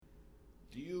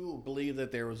Do you believe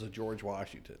that there was a George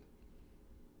Washington?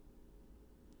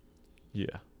 Yeah,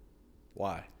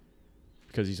 Why?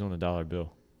 because he's on a dollar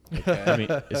bill. Okay. I mean,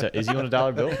 is he on a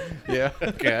dollar bill? Yeah.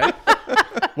 Okay.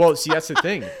 Well, see, that's the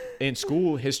thing. In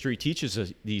school, history teaches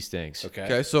us these things. Okay.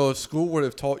 Okay, so if school would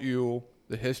have taught you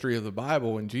the history of the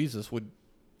Bible and Jesus, would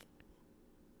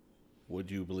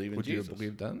you believe in you Jesus? have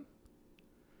believed then?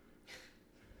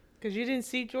 Because you didn't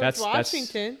see George That's-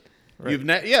 Washington. Right.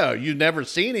 You've never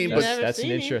seen him, You've but, never That's an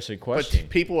seen him. interesting but question.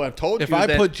 people have told If you I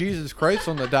that. put Jesus Christ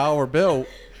on the dollar bill,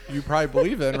 you probably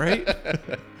believe in, right?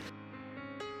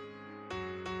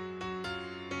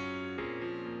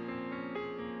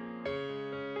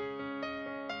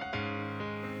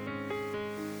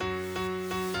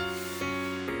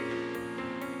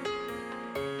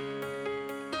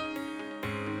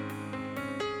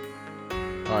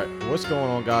 All right, what's going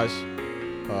on, guys?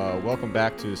 Welcome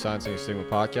back to the Science and Stigma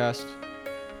podcast.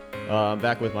 I'm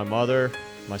back with my mother,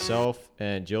 myself,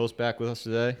 and Jill's back with us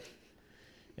today.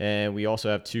 And we also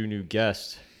have two new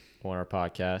guests on our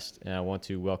podcast. And I want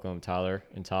to welcome Tyler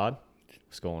and Todd.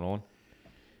 What's going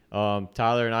on?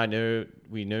 Tyler and I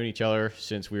we've known each other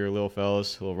since we were little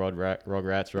fellas, little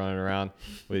rugrats running around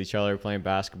with each other, playing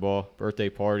basketball, birthday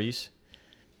parties.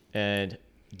 And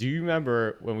do you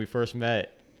remember when we first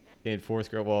met in fourth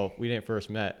grade? Well, we didn't first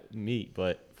meet,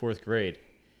 but fourth grade.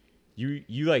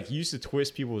 You like used to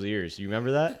twist people's ears. Do you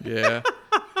remember that? Yeah.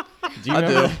 Do you I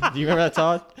remember? Do you remember that,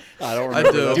 Todd? I don't I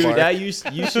remember do. that Dude, part. that used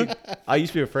to. I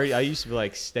used to be afraid. I used to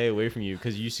like stay away from you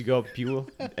because you used to go up to people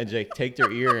and like take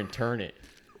their ear and turn it.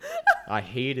 I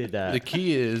hated that. The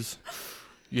key is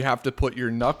you have to put your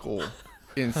knuckle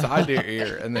inside their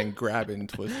ear and then grab it and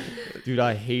twist it. Dude,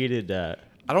 I hated that.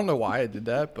 I don't know why I did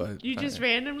that, but You just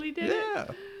randomly did it? yeah.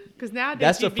 Because nowadays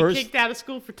That's the you'd be first- kicked out of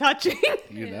school for touching.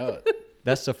 You know it.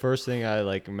 That's the first thing I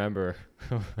like remember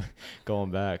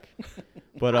going back.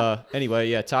 But anyway,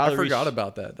 yeah, Tyler. I forgot reached-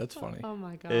 about that. That's funny. Oh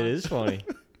my god. It is funny.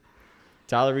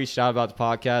 Tyler reached out about the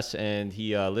podcast and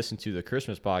he listened to the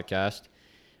Christmas podcast.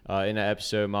 In that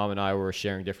episode, Mom and I were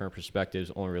sharing different perspectives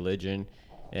on religion,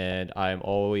 and I am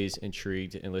always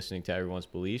intrigued in listening to everyone's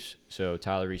beliefs. So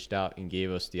Tyler reached out and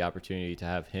gave us the opportunity to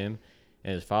have him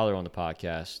and his father on the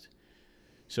podcast.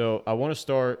 So I want to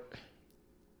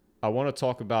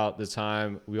talk about the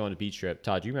time we went on the beach trip.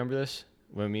 Todd, do you remember this?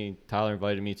 When Tyler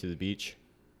invited me to the beach.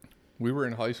 We were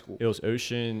in high school. It was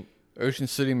Ocean. Ocean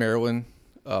City, Maryland.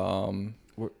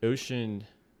 Ocean.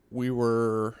 We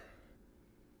were,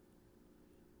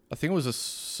 I think it was a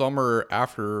summer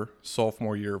after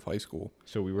sophomore year of high school.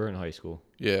 So we were in high school.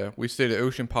 Yeah, we stayed at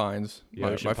Ocean Pines. Yeah,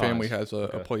 My Ocean family Pines. has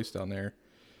a Okay. place down there.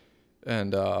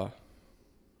 And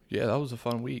yeah, that was a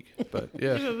fun week. But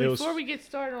yeah. Before we get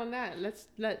started on that, let's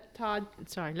let Todd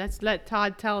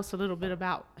tell us a little bit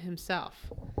about himself,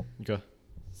 Okay.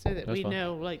 so that That's we fine.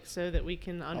 know, so that we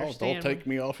can Oh, understand. don't take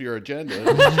me off your agenda.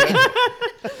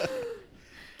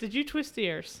 Did you twist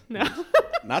ears? No.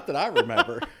 Not that I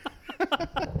remember.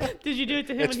 Did you do it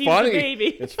to him It's when funny. he was a baby?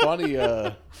 It's funny.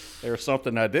 There's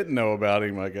something I didn't know about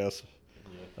him, I guess.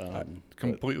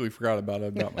 Completely forgot about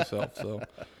it about myself. So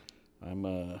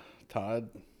I'm Todd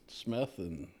Smith,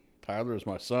 and Tyler is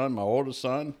my son, my oldest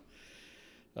son.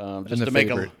 Just the to make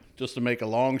favorite. a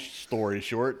long story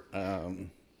short,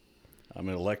 I'm an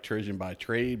electrician by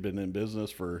trade. Been in business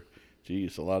for a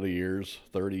lot of years,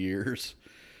 30 years.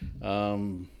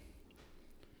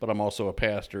 But I'm also a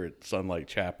pastor at Sunlight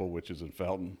Chapel, which is in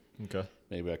Felton. Okay.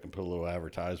 Maybe I can put a little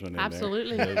advertisement in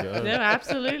Absolutely. There you go. No,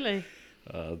 absolutely.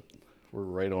 there. We're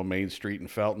right on Main Street in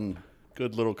Felton.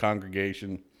 Good little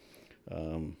congregation,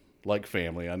 like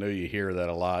family. I know you hear that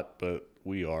a lot, but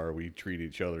we treat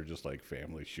each other just like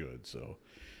family should. So,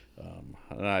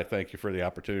 and I thank you for the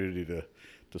opportunity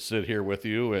to sit here with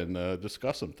you and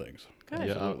discuss some things. Good.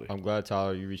 Yeah, Absolutely. I'm glad,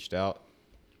 Tyler, you reached out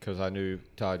because I knew,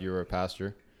 Todd, you were a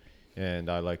pastor, and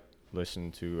I like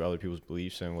listen to other people's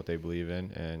beliefs and what they believe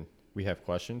in, and we have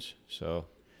questions. So,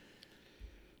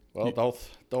 Well,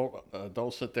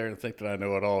 don't sit there and think that I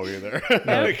know it all either,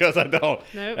 because I don't.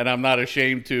 Nope. And I'm not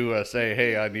ashamed to say,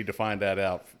 "Hey, I need to find that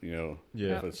out." Yeah.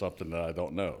 If it's something that I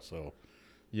don't know. So,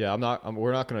 yeah,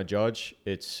 we're not going to judge.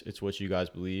 It's what you guys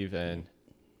believe, and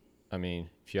I mean,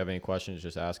 if you have any questions,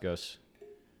 just ask us.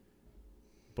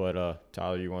 But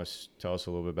Tyler, you want to tell us a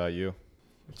little bit about you?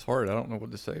 it's hard. I don't know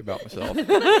what to say about myself.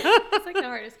 It's like the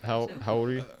hardest How question. old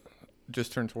are you?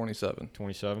 Just turned 27.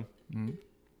 27. Mhm.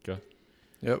 Okay.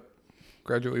 Yep.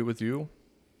 Graduated with you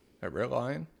at Red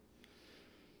Lion.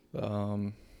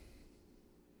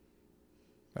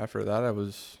 After that,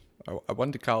 I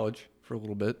went to college for a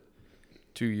little bit,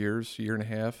 2 years, year and a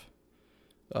half.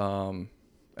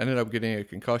 Ended up getting a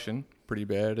concussion pretty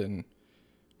bad and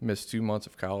Missed 2 months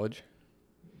of college.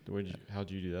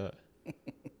 How'd you do that?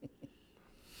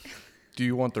 Do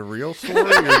you want the real story,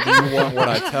 or do you want what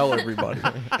I tell everybody?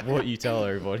 What you tell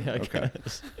everybody, I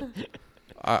guess.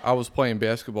 I was playing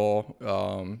basketball.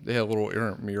 They had a little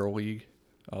intramural league.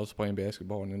 I was playing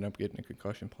basketball and ended up getting a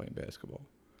concussion playing basketball.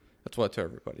 That's what I tell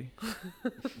everybody.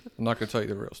 I'm not going to tell you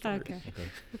the real story. Okay.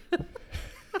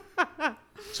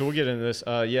 So we'll get into this.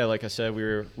 Yeah, like I said, we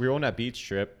were on that beach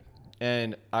trip,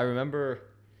 and I remember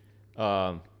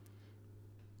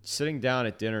sitting down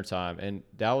at dinner time, and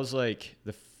that was like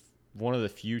one of the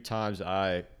few times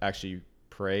I actually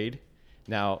prayed.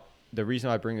 Now, the reason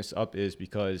I bring this up is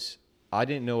because I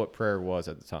didn't know what prayer was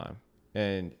at the time,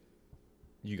 and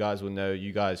you guys will know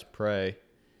you guys pray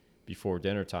before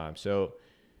dinner time. So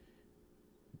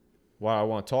why I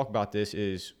want to talk about this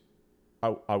is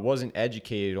I wasn't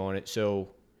educated on it. So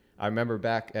I remember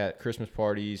back at Christmas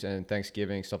parties and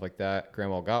Thanksgiving, stuff like that,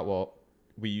 Grandma Gotwalt,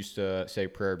 we used to say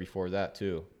prayer before that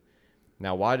too.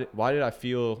 Now, why did I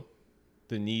feel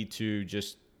the need to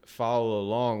just follow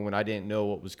along when I didn't know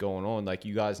what was going on? Like,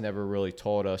 you guys never really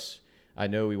taught us. I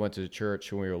know we went to the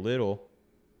church when we were little,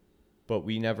 but I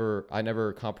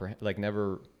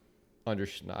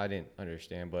didn't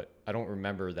understand, but I don't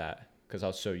remember that because I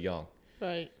was so young.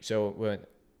 Right. So when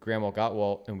Grandma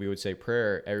Gotwalt and we would say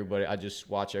prayer, I just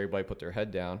watch everybody put their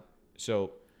head down.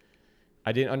 So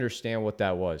I didn't understand what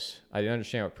that was. I didn't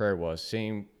understand what prayer was.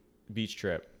 Same beach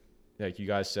trip. Like, you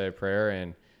guys said prayer,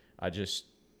 and I just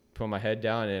put my head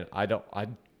down, and I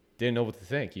didn't know what to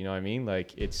think. You know what I mean?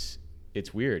 Like, it's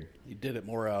weird. You did it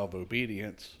more out of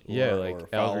obedience. Yeah, or like out of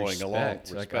following along.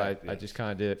 respect. Like I just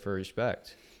kind of did it for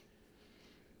respect.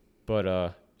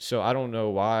 But so I don't know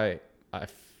why I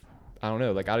don't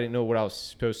know. Like, I didn't know what I was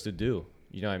supposed to do.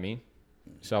 You know what I mean?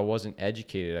 So I wasn't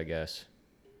educated, I guess.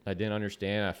 I didn't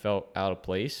understand. I felt out of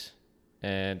place,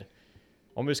 and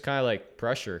almost kind of like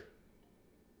pressure,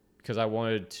 because I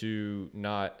wanted to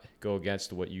not go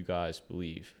against what you guys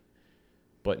believe.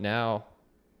 But now,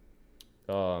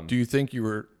 Do you think you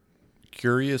were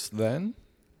curious then?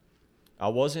 I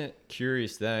wasn't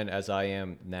curious then as I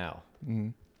am now. Mm-hmm.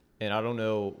 And I don't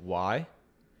know why,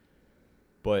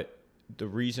 but the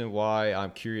reason why I'm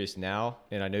curious now,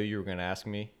 and I know you were going to ask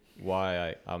me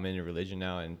why I'm into religion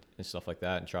now and stuff like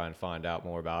that and trying to find out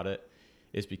more about it,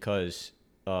 is because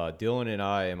Dylan and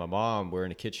I and my mom were in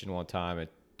the kitchen one time, and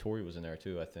Tori was in there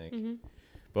too, I think. Mm-hmm.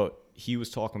 But he was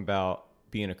talking about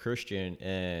being a Christian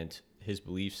and his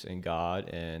beliefs in God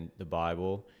and the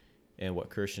Bible and what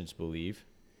Christians believe.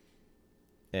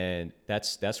 And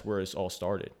that's where it's all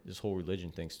started. This whole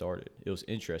religion thing started. It was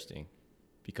interesting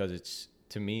because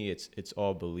to me it's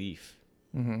all belief.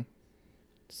 Mm-hmm.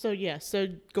 So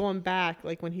going back,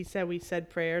 like when he said we said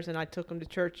prayers and I took him to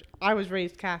church, I was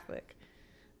raised Catholic.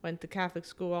 Went to Catholic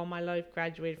school all my life,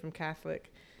 graduated from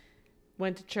Catholic.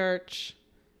 Went to church.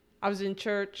 I was in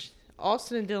church.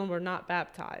 Austin and Dylan were not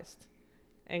baptized,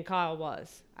 and Kyle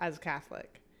was, as a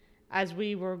Catholic. As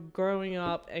we were growing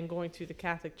up and going through the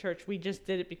Catholic church, we just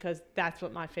did it because that's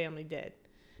what my family did.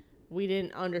 We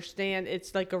didn't understand.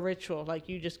 It's like a ritual. Like,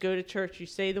 you just go to church, you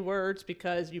say the words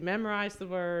because you memorize the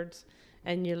words,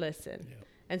 and you listen. Yep.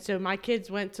 And so my kids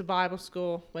went to Bible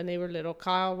school when they were little.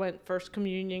 Kyle went First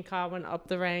Communion. Kyle went up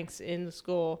the ranks in the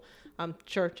school.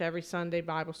 Church every Sunday,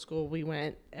 Bible school we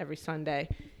went every Sunday.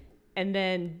 And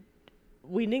then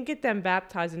we didn't get them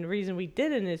baptized, and the reason we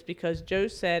didn't is because Joe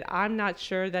said, I'm not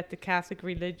sure that the Catholic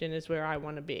religion is where I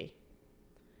want to be.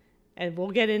 And we'll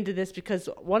get into this because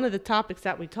one of the topics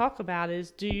that we talk about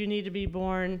is, do you need to be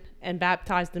born and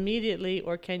baptized immediately,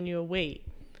 or can you wait?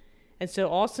 And so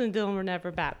Austin and Dylan were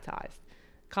never baptized.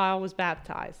 Kyle was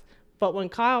baptized. But when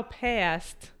Kyle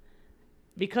passed,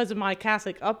 because of my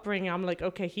Catholic upbringing, I'm like,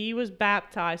 okay, he was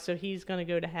baptized, so he's going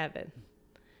to go to heaven.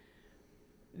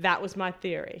 That was my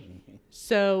theory. Mm-hmm.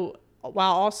 So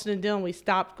while Austin and Dylan, we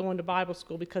stopped going to Bible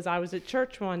school because I was at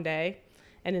church one day,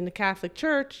 and in the Catholic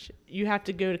church, you have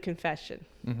to go to confession.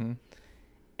 Mm-hmm.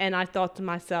 And I thought to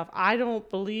myself, I don't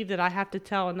believe that I have to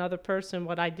tell another person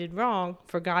what I did wrong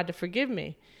for God to forgive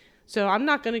me. So I'm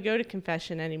not going to go to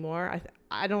confession anymore.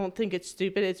 I don't think it's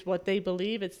stupid. It's what they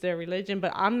believe. It's their religion.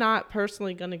 But I'm not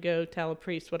personally going to go tell a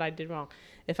priest what I did wrong.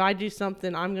 If I do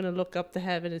something, I'm going to look up to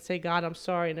heaven and say, God, I'm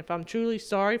sorry. And if I'm truly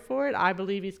sorry for it, I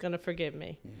believe he's going to forgive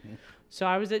me. Mm-hmm. So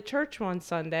I was at church one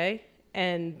Sunday,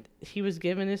 and he was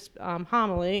giving his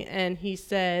homily, and he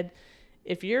said,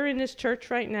 if you're in this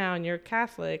church right now and you're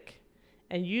Catholic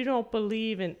and you don't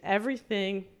believe in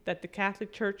everything that the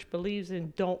Catholic Church believes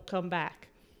in, don't come back.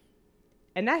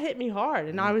 And that hit me hard.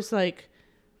 And I was like,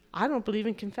 I don't believe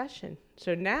in confession.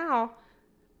 So now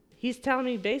he's telling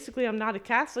me basically I'm not a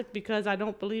Catholic because I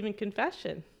don't believe in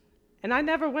confession. And I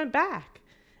never went back.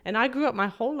 And I grew up my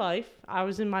whole life. I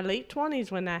was in my late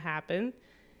 20s when that happened.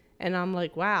 And I'm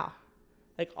like, wow.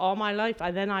 Like all my life,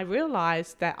 I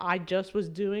realized that I just was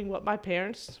doing what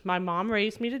my mom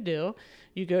raised me to do.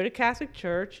 You go to Catholic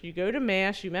church, you go to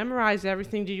mass, you memorize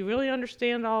everything. Do you really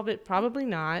understand all of it? Probably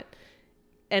not.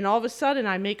 And all of a sudden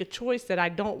I make a choice that I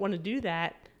don't want to do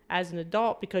that as an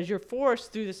adult, because you're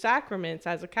forced through the sacraments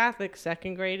as a Catholic.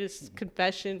 Second grade is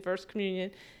confession, first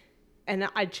communion. And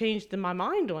I changed my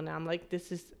mind on that. I'm like,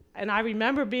 this is... And I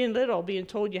remember being little, being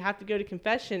told you have to go to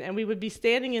confession, and we would be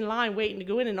standing in line waiting to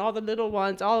go in, and all the little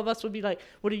ones, all of us would be like,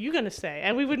 what are you going to say?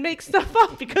 And we would make stuff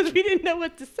up because we didn't know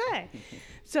what to say.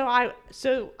 So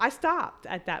I stopped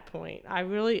at that point.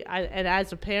 And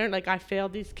as a parent, like, I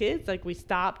failed these kids. Like, we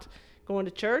stopped going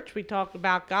to church. We talked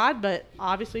about God, but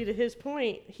obviously to his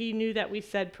point, he knew that we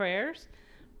said prayers,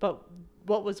 but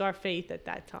what was our faith at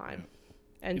that time?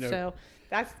 And so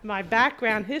that's my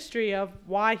background history of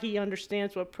why he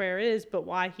understands what prayer is, but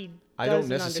why he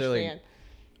doesn't understand.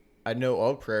 I know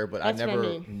of prayer, but That's I never, what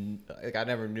I mean. I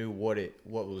never knew what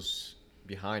was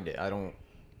behind it.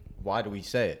 Why do we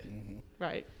say it?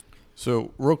 Right.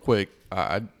 So real quick,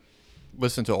 I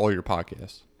listened to all your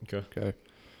podcasts. Okay.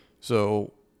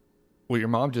 So what your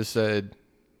mom just said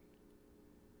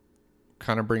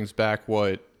kind of brings back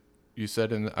what you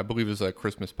said in, I believe it was a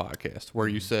Christmas podcast, where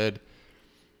you said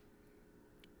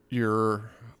you're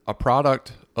a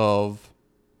product of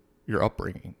your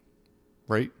upbringing,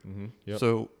 right? Mm-hmm. Yep.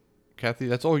 So, Kathy,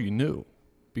 that's all you knew,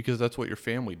 because that's what your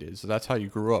family did. So that's how you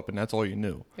grew up, and that's all you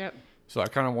knew. Yep. So I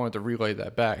kind of wanted to relay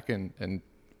that back, and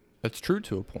that's true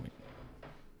to a point.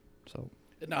 So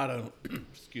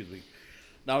Excuse me.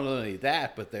 Not only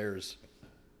that, but there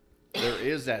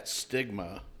is that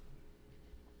stigma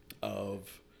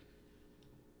of,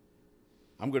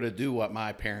 I'm going to do what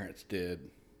my parents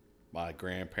did, my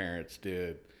grandparents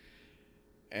did.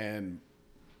 And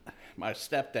my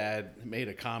stepdad made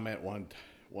a comment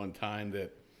one time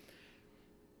that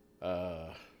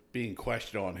being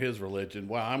questioned on his religion,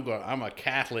 well, I'm a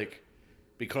Catholic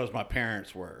because my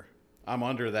parents were. I'm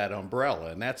under that umbrella.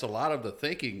 And that's a lot of the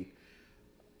thinking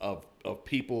of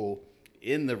people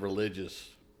in the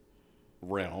religious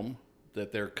realm,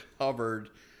 that they're covered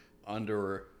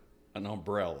under an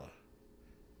umbrella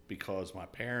because my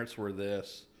parents were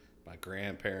this, my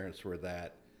grandparents were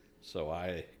that, so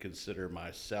I consider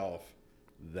myself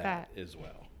that as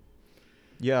well.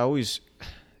 Yeah, I always,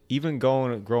 even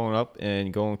growing up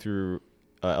and going through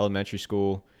elementary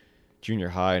school, junior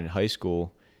high, and high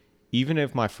school, even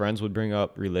if my friends would bring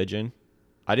up religion,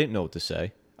 I didn't know what to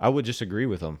say. I would just agree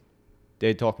with them.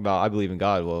 They'd talk about, I believe in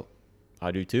God. Well,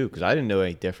 I do too, because I didn't know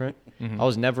any different. I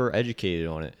was never educated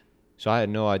on it, so I had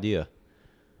no idea.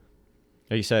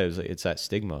 Like you said, it's that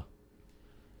stigma.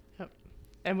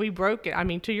 And we broke it. I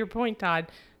mean, to your point,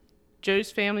 Todd,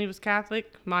 Joe's family was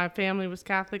Catholic. My family was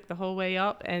Catholic the whole way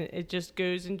up, and it just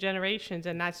goes in generations,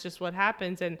 and that's just what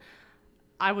happens. And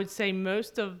I would say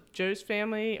most of Joe's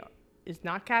family is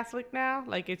not Catholic now.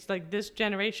 Like, it's like this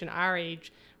generation, our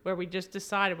age, where we just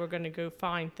decided we're going to go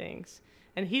find things.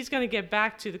 And he's going to get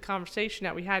back to the conversation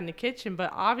that we had in the kitchen,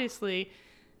 but obviously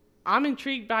I'm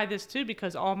intrigued by this too,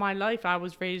 because all my life I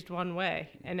was raised one way,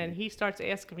 and then he starts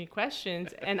asking me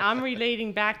questions, and I'm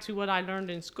relating back to what I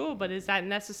learned in school, but is that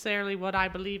necessarily what I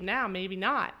believe now? Maybe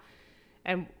not.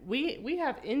 And we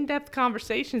have in-depth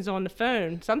conversations on the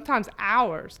phone, sometimes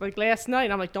hours. Like last night,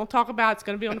 I'm like, don't talk about it. It's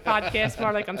going to be on the podcast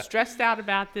tomorrow. Like, I'm stressed out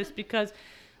about this because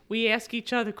we ask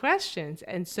each other questions.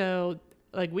 And so,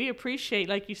 like, we appreciate,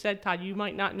 like you said, Todd, you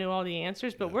might not know all the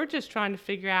answers, but we're just trying to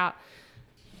figure out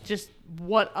just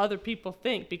what other people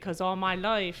think, because all my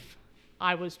life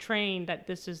I was trained that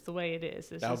this is the way it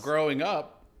is. Growing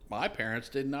up, my parents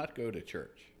did not go to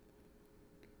church.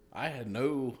 I had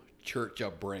no church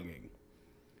upbringing.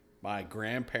 My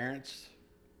grandparents,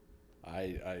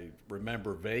 I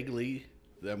remember vaguely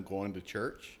them going to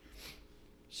church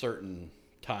certain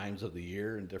times of the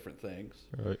year and different things.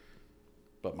 Right.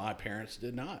 But my parents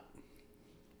did not.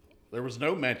 There was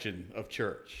no mention of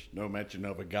church, no mention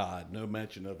of a God, no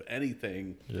mention of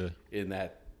anything in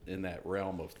that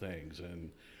realm of things. And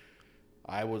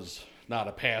I was not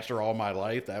a pastor all my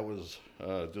life. That was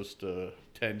just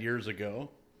 10 years ago.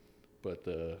 But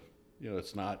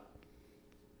it's not.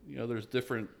 There's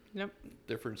different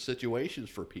situations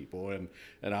for people,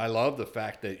 and I love the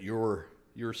fact that you're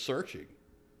searching,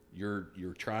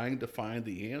 you're trying to find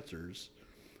the answers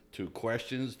to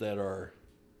questions that are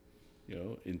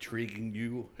intriguing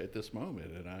you at this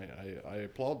moment, and I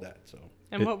applaud that. So,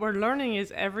 and what we're learning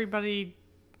is everybody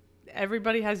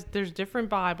has, there's different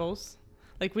Bibles.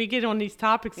 Like we get on these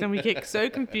topics and we get so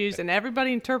confused, and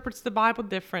everybody interprets the Bible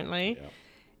differently. Yeah.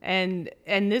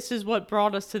 And this is what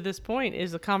brought us to this point,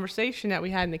 is the conversation that we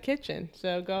had in the kitchen.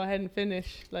 So go ahead and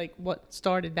finish, like, what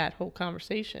started that whole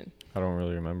conversation. I don't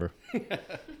really remember.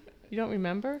 You don't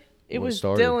remember? It What was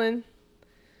started? Dylan.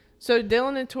 So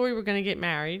Dylan and Tori were going to get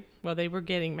married. Well, they were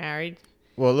getting married.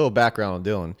 Well, a little background on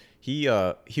Dylan. He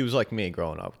was like me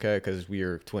growing up, okay? Because we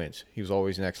were twins. He was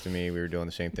always next to me. We were doing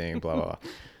the same thing, blah, blah, blah.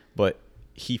 But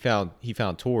he found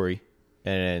Tori,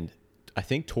 and I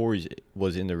think Tori's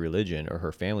was in the religion, or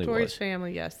her family Tori's was.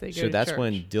 family, yes, they go So to that's church.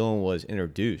 when Dylan was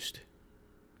introduced.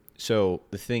 So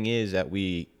the thing is that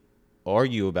we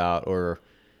argue about or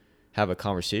have a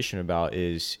conversation about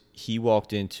is he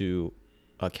walked into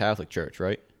a Catholic church,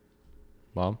 right?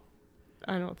 Mom?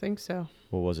 I don't think so.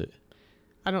 What was it?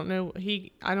 I don't know.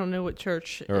 I don't know what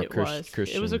church Or a it was.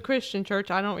 It was a Christian. Christian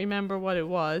church. I don't remember what it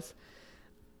was.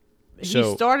 So-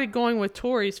 He started going with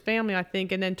Tori's family, I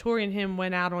think, and then Tori and him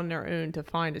went out on their own to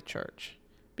find a church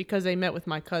because they met with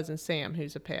my cousin Sam,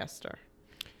 who's a pastor.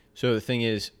 So the thing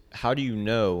is, how do you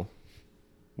know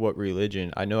what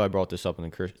religion? I know I brought this up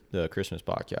in the Christmas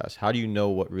podcast. How do you know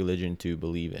what religion to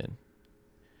believe in?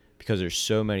 Because there's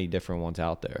so many different ones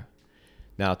out there.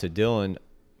 Now, to Dylan,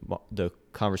 the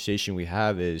conversation we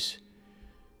have is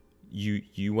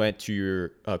you went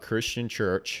to a Christian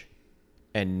church,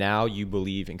 and now you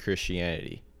believe in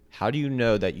Christianity. How do you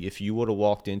know that if you would have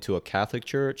walked into a Catholic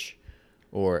church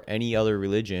or any other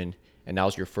religion, and that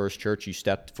was your first church you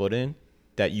stepped foot in,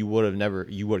 that you would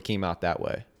have came out that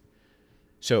way?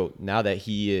 So now that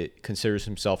he considers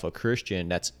himself a Christian,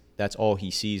 that's all he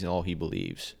sees and all he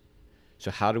believes.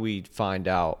 So how do we find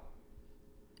out?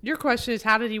 Your question is,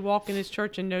 how did he walk in his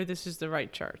church and know this is the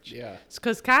right church? Yeah. It's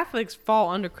because Catholics fall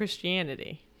under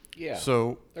Christianity. Yeah.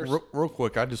 So There's- real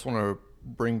quick, I just want to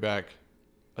bring back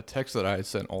a text that I had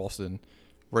sent Austin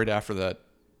right after that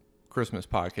Christmas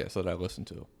podcast that I listened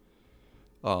to.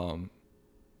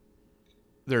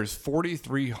 There's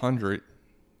 4,300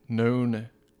 known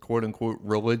quote unquote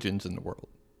religions in the world.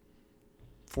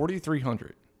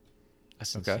 4,300.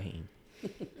 That's Okay. insane.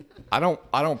 I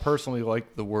don't personally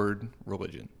like the word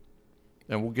religion,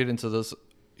 and we'll get into this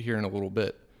here in a little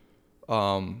bit.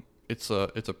 It's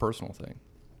a personal thing.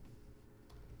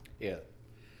 Yeah.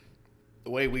 The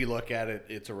way we look at it,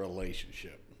 it's a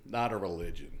relationship, not a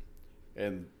religion.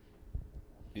 And,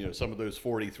 some of those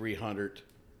 4,300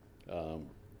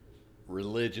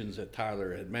 religions that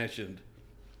Tyler had mentioned,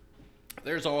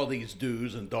 there's all these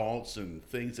do's and don'ts and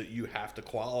things that you have to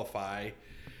qualify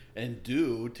and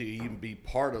do to even be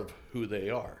part of who they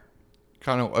are.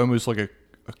 Kind of almost like a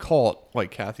cult,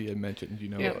 like Kathy had mentioned.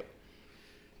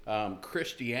 Yeah.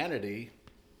 Christianity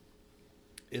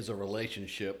is a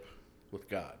relationship with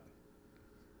God.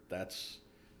 That's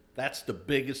the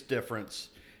biggest difference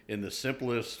in the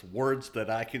simplest words that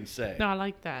I can say. No, I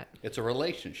like that. It's a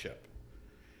relationship.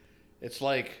 It's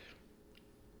like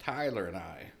Tyler and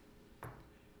I.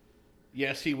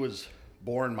 Yes, he was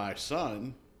born my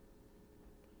son,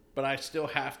 but I still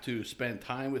have to spend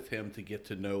time with him to get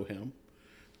to know him,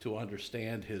 to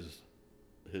understand his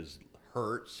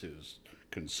hurts, his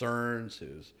concerns,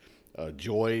 his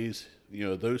joys,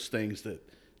 those things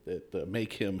that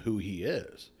make him who he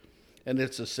is. And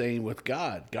it's the same with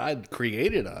God. God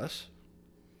created us,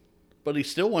 but he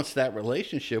still wants that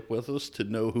relationship with us to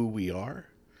know who we are,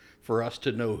 for us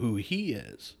to know who he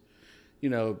is.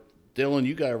 Dylan,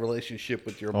 you got a relationship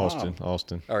with your mom.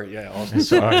 Austin. Or, yeah, Austin.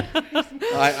 Sorry.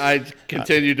 I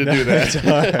continue to do that.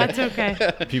 That's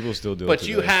okay. People still do it But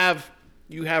today.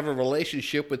 you have a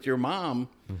relationship with your mom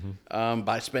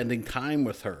by spending time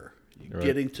with her, Right.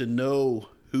 getting to know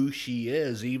who she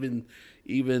is, even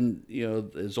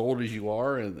as old as you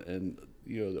are, and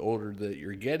the older that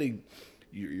you're getting,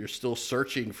 you're still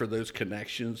searching for those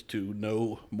connections to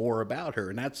know more about her.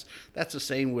 And that's the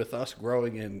same with us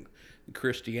growing in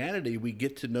Christianity. We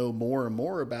get to know more and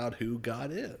more about who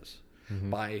God is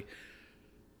by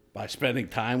spending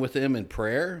time with him in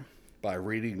prayer, by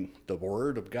reading the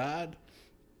Word of God.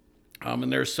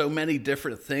 And there's so many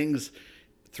different things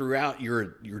throughout your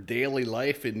daily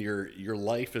life and your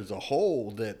life as a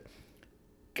whole that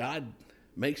God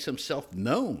makes himself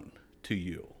known to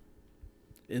you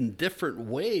in different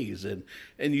ways. And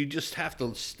you just have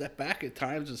to step back at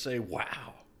times and say,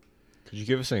 wow. Could you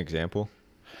give us an example?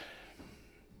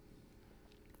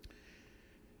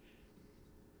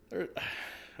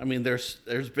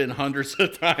 There's been hundreds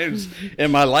of times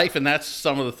in my life, and that's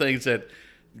some of the things that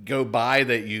go by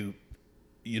that you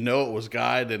know it was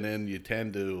God, and then you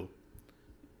tend to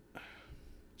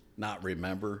not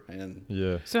remember. And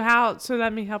Yeah. So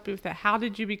let me help you with that. How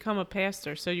did you become a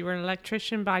pastor? So you were an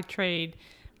electrician by trade.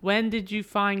 When did you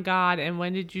find God, and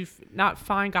when did you not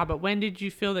find God, but when did you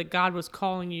feel that God was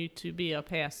calling you to be a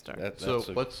pastor? that's So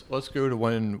let's go to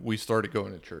when we started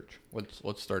going to church.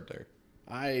 Let's start there.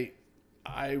 I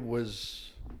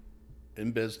was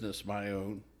in business my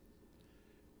own.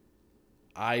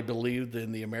 I believed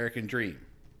in the American dream,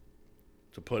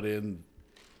 to put in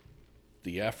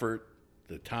the effort,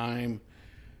 the time.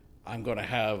 I'm going to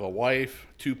have a wife,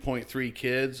 2.3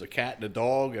 kids, a cat and a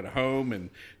dog, and a home,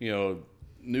 and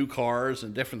new cars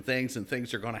and different things, and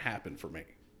things are going to happen for me.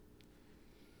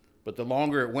 But the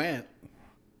longer it went,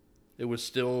 it was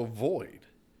still void.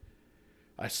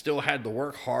 I still had to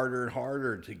work harder and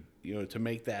harder to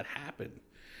make that happen.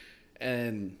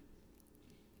 And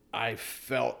I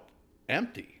felt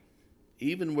empty.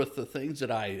 Even with the things that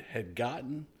I had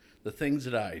gotten, the things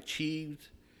that I achieved,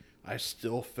 I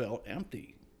still felt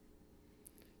empty.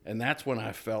 And that's when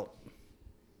I felt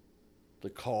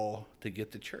the call to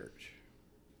get to church.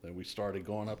 Then we started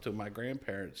going up to my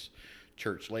grandparents'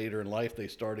 church later in life. They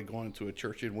started going to a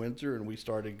church in Windsor, and we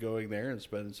started going there and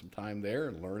spending some time there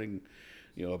and learning,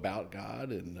 about God.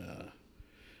 And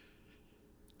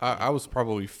I was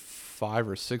probably 5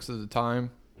 or 6 at the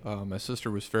time. My sister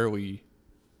was fairly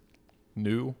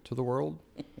new to the world.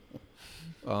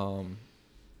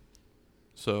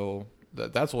 So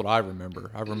that's what I remember.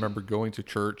 I remember going to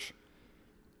church,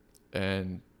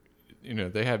 and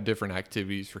they have different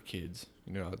activities for kids.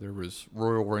 There was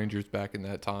Royal Rangers back in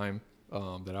that time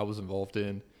that I was involved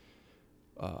in.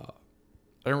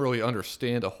 I didn't really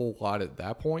understand a whole lot at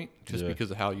that point, just because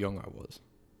of how young I was.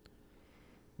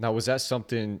 Now, was that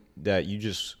something that you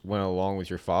just went along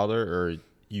with your father, or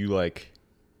you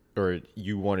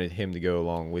wanted him to go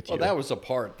along with you? Well, that was a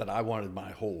part that I wanted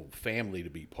my whole family to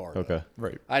be part of. Okay.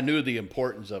 Right. I knew the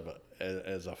importance of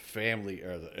as a family,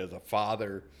 or as a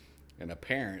father and a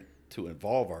parent, to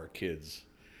involve our kids.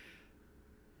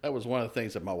 That was one of the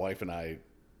things that my wife and I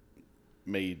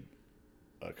made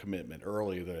a commitment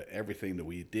early, that everything that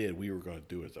we did, we were going to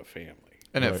do as a family.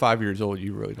 And at 5 years old,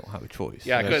 you really don't have a choice.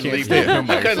 Yeah, I couldn't can't leave stay at him. home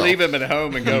by I couldn't yourself. leave him at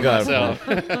home and go You got myself.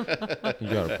 You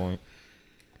got a point.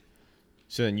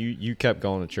 So then you kept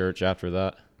going to church after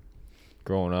that,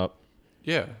 growing up.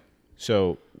 Yeah.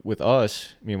 So with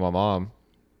us, me and my mom,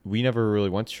 we never really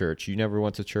went to church. You never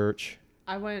went to church?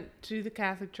 I went to the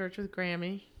Catholic church with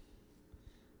Grammy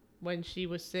when she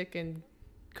was sick and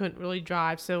couldn't really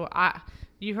drive. So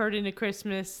you heard in the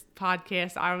Christmas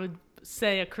podcast, I would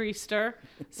say a Creaster.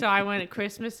 So I went at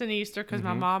Christmas and Easter because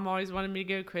my mom always wanted me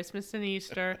to go Christmas and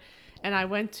Easter. And I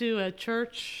went to a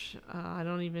church, I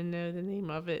don't even know the name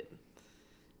of it,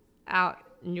 out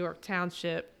in York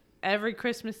Township every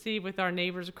Christmas Eve with our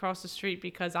neighbors across the street,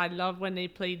 because I loved when they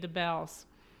played the bells.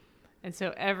 And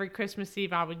so every Christmas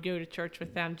Eve I would go to church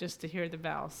with them just to hear the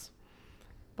bells.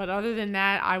 But other than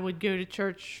that, I would go to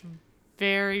church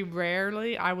very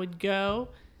rarely. I would go,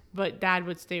 but Dad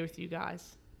would stay with you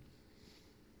guys.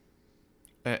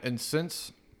 And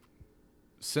since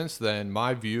then,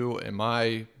 my view and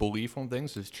my belief on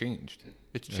things has changed.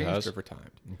 It's changed over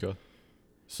time. Okay.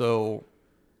 So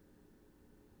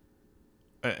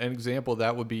an example of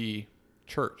that would be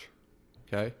church.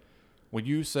 Okay. When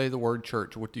you say the word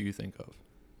church, what do you think of?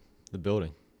 The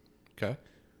building. Okay.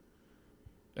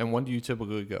 And when do you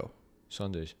typically go?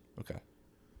 Sundays. Okay.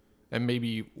 And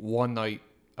maybe one night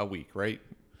a week, right?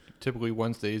 Typically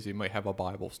Wednesdays, you might have a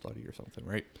Bible study or something,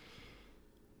 right?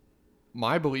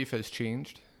 My belief has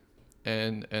changed,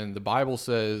 and the Bible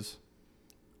says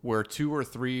where 2 or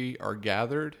 3 are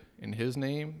gathered in his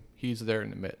name, he's there in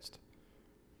the midst.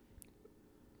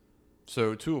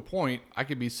 So to a point, I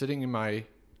could be sitting in my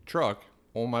truck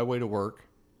on my way to work,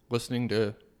 listening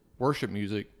to worship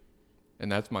music, and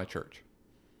that's my church.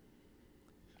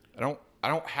 I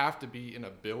don't have to be in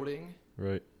a building,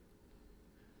 Right.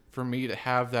 for me to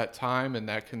have that time and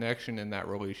that connection and that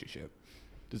relationship.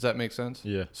 Does that make sense?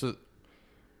 Yeah. So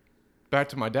back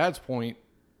to my dad's point,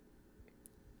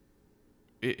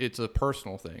 it's a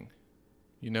personal thing,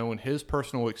 and his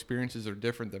personal experiences are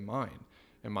different than mine,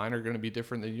 and mine are going to be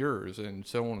different than yours, and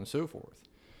so on and so forth.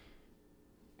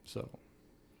 So.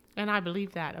 And I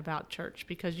believe that about church,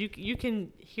 because you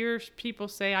can hear people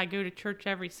say, I go to church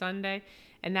every Sunday,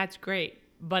 and that's great.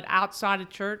 But outside of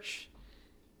church,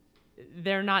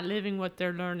 they're not living what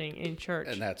they're learning in church.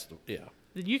 And that's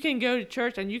You can go to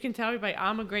church and you can tell everybody,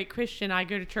 I'm a great Christian. I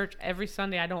go to church every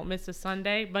Sunday. I don't miss a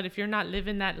Sunday. But if you're not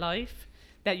living that life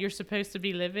that you're supposed to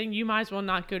be living, you might as well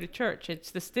not go to church. It's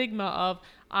the stigma of,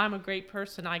 I'm a great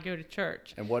person, I go to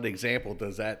church. And what example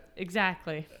does that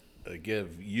Exactly.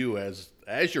 give you as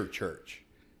your church?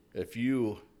 If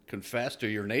you confess to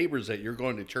your neighbors that you're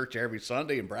going to church every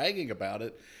Sunday and bragging about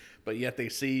it, but yet they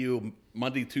see you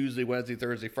Monday, Tuesday, Wednesday,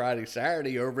 Thursday, Friday,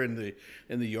 Saturday over in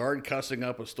the yard cussing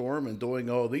up a storm and doing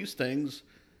all these things,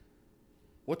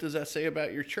 what does that say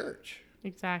about your church?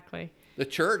 Exactly. The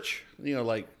church,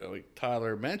 like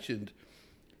Tyler mentioned,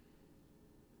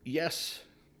 yes,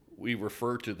 we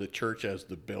refer to the church as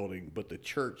the building, but the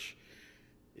church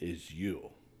is you.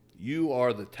 You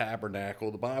are the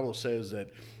tabernacle. The Bible says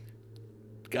that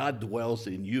God dwells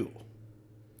in you.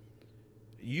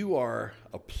 You are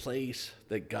a place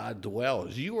that God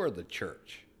dwells. You are the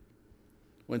church.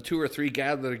 When 2 or 3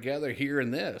 gather together here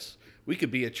in this, we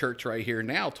could be a church right here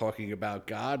now talking about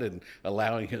God and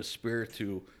allowing His Spirit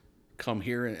to come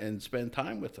here and spend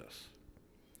time with us.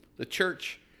 The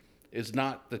church is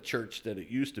not the church that it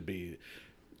used to be.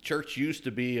 Church used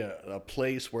to be a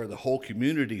place where the whole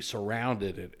community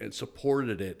surrounded it and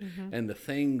supported it, and the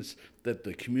things that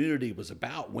the community was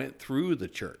about went through the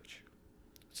church.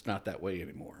 It's not that way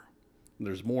anymore. And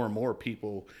there's more and more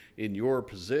people in your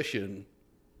position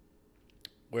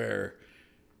that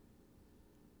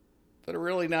are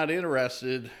really not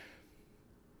interested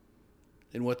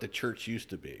in what the church used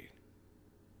to be.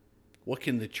 What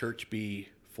can the church be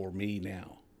for me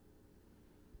now?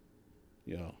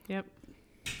 Yep.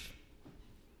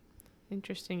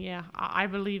 Interesting. Yeah, I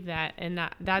believe that. And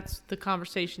that's the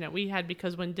conversation that we had,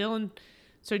 because when Dylan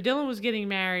was getting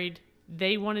married,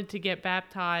 they wanted to get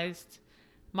baptized.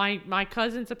 My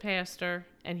cousin's a pastor,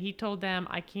 and he told them,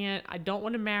 I don't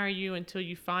want to marry you until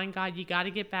you find God. You got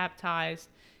to get baptized.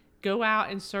 Go out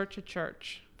and search a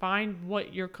church. Find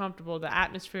what you're comfortable, the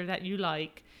atmosphere that you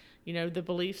like, the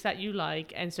beliefs that you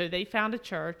like. And so they found a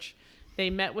church. They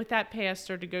met with that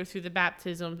pastor to go through the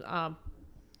baptism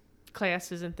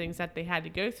classes and things that they had to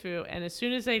go through. And as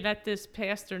soon as they let this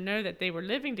pastor know that they were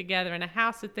living together in a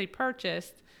house that they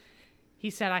purchased, he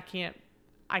said, I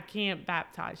can't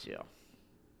baptize you.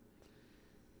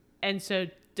 And so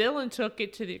Dylan took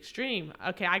it to the extreme.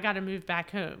 Okay, I got to move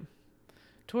back home.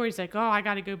 Tori's like, I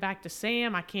got to go back to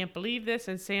Sam. I can't believe this.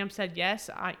 And Sam said, yes,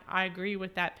 I agree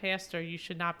with that pastor. You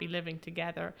should not be living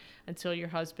together until you're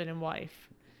husband and wife.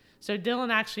 So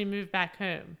Dylan actually moved back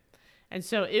home. And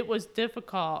so it was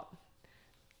difficult.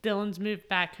 Dylan's moved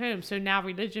back home. So now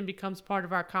religion becomes part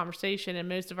of our conversation, and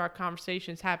most of our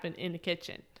conversations happen in the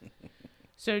kitchen.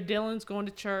 So Dylan's going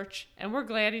to church, and we're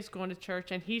glad he's going to church,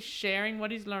 and he's sharing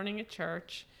what he's learning at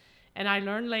church. And I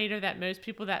learned later that most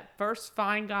people that first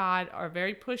find God are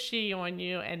very pushy on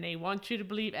you, and they want you to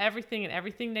believe everything, and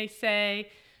everything they say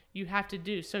you have to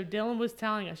do. So Dylan was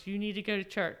telling us, you need to go to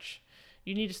church.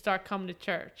 You need to start coming to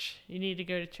church. You need to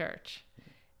go to church.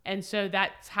 And so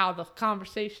that's how the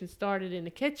conversation started in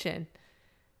the kitchen,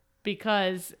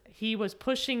 because he was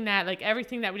pushing that, like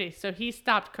everything that we did. So he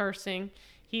stopped cursing.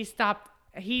 He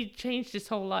changed his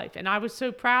whole life. And I was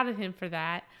so proud of him for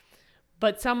that.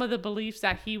 But some of the beliefs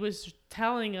that he was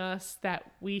telling us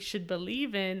that we should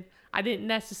believe in, I didn't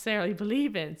necessarily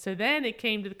believe in. So then it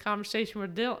came to the conversation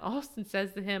where Austin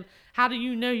says to him, how do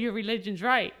you know your religion's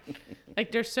right?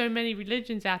 Like, there's so many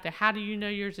religions out there. How do you know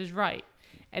yours is right?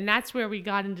 And that's where we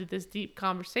got into this deep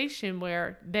conversation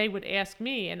where they would ask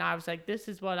me, and I was like, this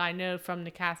is what I know from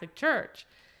the Catholic Church.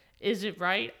 Is it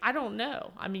right? I don't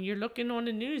know. I mean, you're looking on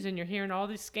the news and you're hearing all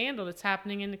this scandal that's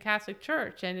happening in the Catholic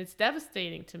Church, and it's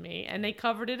devastating to me, and they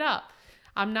covered it up.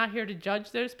 I'm not here to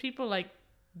judge those people. Like,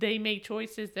 they make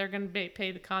choices. They're going to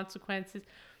pay the consequences.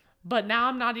 But now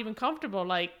I'm not even comfortable,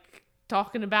 like,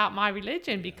 talking about my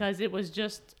religion because it was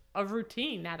just a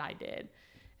routine that I did.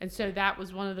 And so that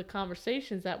was one of the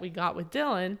conversations that we got with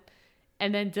Dylan.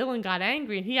 And then Dylan got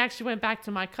angry, and he actually went back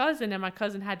to my cousin, and my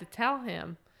cousin had to tell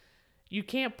him, you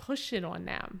can't push it on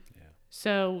them. Yeah.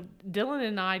 So Dylan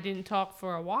and I didn't talk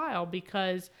for a while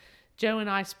because Joe and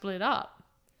I split up.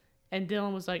 And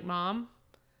Dylan was like, Mom,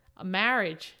 a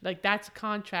marriage, like, that's a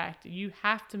contract. You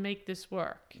have to make this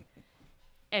work.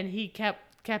 And he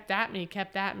kept at me.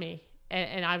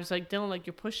 And I was like, Dylan, like,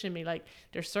 you're pushing me. Like,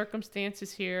 there's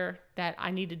circumstances here that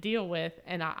I need to deal with,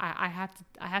 and I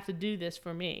have to do this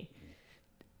for me.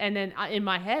 And then in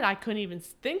my head, I couldn't even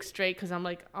think straight because I'm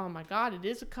like, oh my God, it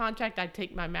is a contract. I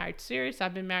take my marriage serious.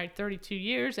 I've been married 32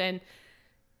 years. And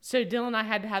so Dylan and I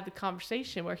had to have the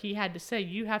conversation where he had to say,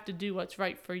 you have to do what's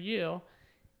right for you.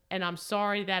 And I'm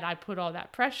sorry that I put all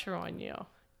that pressure on you.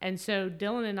 And so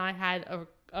Dylan and I had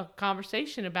a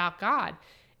conversation about God.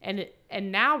 And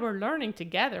now we're learning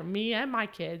together. Me and my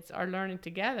kids are learning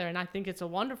together. And I think it's a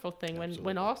wonderful thing.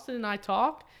 When Austin and I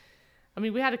talk, I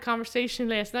mean, we had a conversation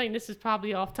last night, and this is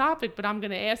probably off topic, but I'm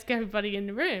going to ask everybody in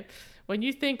the room. When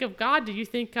you think of God, do you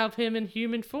think of him in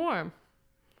human form?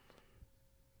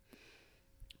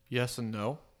 Yes and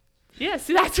no. Yeah,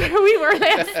 see, that's where we were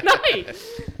last night.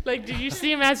 Like, did you see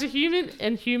him as a human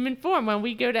in human form when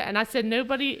we go to? And I said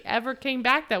nobody ever came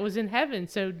back that was in heaven,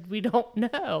 so we don't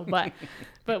know.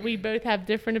 But we both have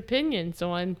different opinions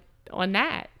on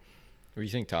that. What do you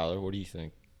think, Tyler? What do you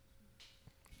think?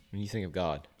 When you think of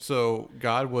God, So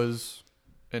God was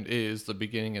and is the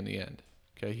beginning and the end.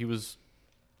 Okay, he was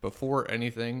before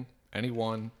anything,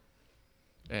 anyone,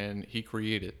 and he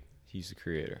created. He's the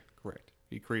creator. Correct.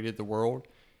 He created the world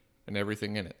and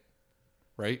everything in it.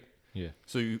 Right? Yeah.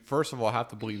 So you first of all have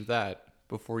to believe that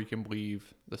before you can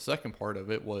believe the second part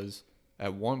of it was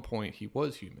at one point he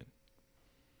was human.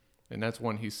 And that's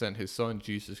when he sent his son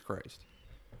Jesus Christ.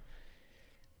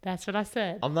 That's what I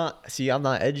said. I'm not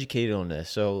educated on this,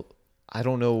 so I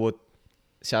don't know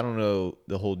I don't know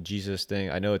the whole Jesus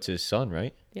thing. I know it's his son,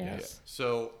 right? Yes.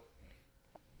 So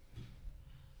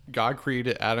God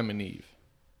created Adam and Eve.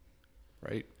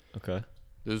 Right? Okay.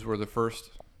 Those were the first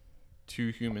two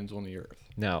humans on the earth.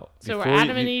 Now, So are before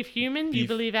Adam and Eve human? Do you bef-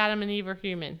 believe Adam and Eve are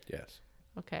human? Yes.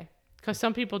 Okay. Because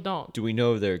some people don't. do we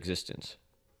know of their existence?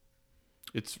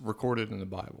 It's recorded in the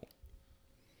Bible.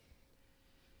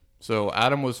 So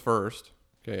Adam was first.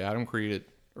 Okay,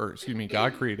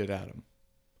 God created Adam.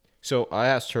 So I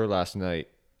asked her last night,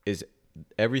 is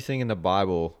everything in the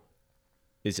Bible,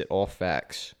 is it all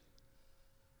facts?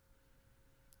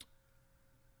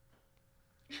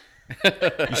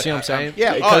 You see what I'm saying?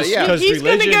 Yeah, Because He's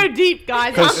going to go deep,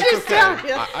 guys. I'm just telling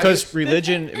you. Because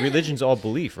religion's all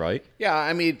belief, right? Yeah,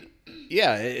 I mean,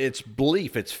 yeah, it's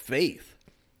belief, it's faith.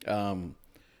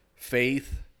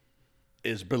 Faith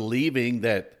is believing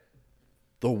that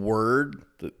the Word,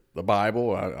 the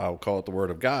Bible, I'll call it the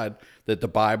Word of God, that the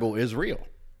Bible is real.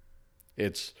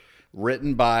 It's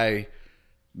written by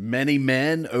many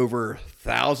men over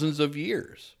thousands of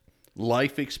years,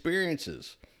 life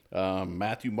experiences.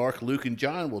 Matthew, Mark, Luke, and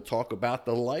John will talk about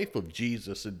the life of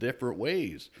Jesus in different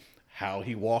ways, how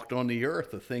he walked on the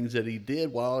earth, the things that he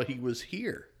did while he was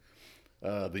here.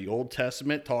 The Old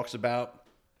Testament talks about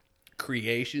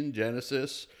creation,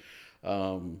 Genesis,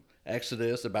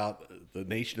 Exodus, about the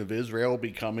nation of Israel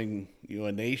becoming,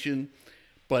 a nation.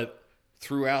 But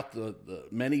throughout the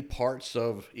many parts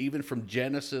of, even from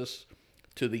Genesis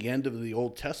to the end of the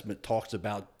Old Testament, talks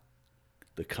about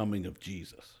the coming of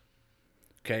Jesus.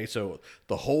 Okay, so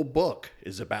the whole book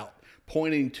is about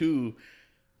pointing to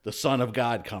the Son of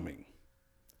God coming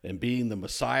and being the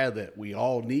Messiah that we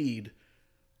all need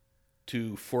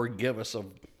to forgive us of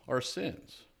our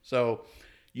sins. So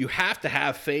you have to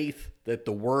have faith that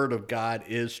the Word of God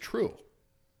is true.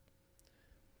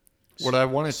 What I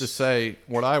wanted to say,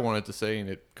 and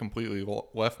it completely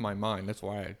left my mind. That's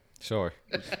why I Sorry.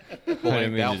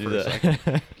 blanked out for a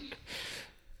second.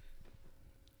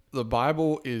 The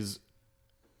Bible is,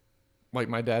 like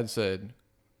my dad said,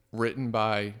 written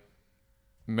by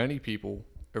many people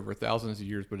over thousands of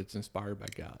years, but it's inspired by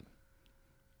God.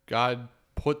 God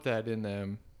put that in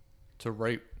them to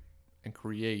write and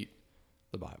create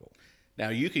the Bible. Now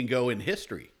you can go in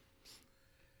history.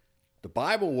 The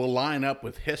Bible will line up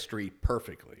with history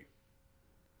perfectly.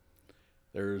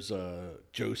 There's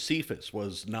Josephus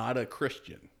was not a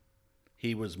Christian.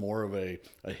 He was more of a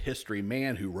history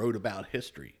man who wrote about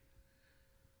history.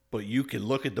 But you can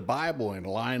look at the Bible and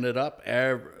line it up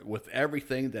with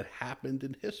everything that happened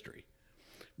in history.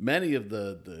 Many of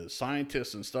the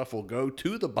scientists and stuff will go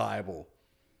to the Bible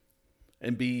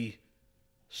and be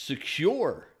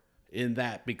secure in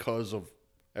that because of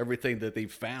everything that they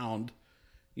found,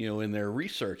 in their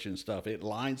research and stuff. It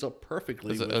lines up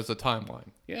perfectly As a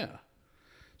timeline. Yeah.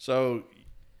 So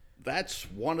that's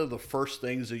one of the first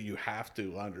things that you have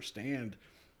to understand.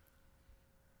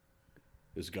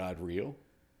 Is God real?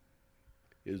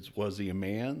 Was he a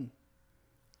man?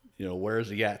 Where is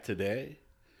he at today?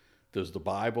 Does the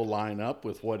Bible line up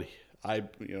with what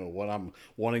what I'm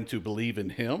wanting to believe in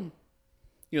him?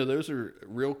 Those are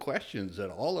real questions that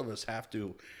all of us have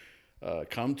to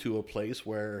come to a place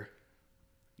where,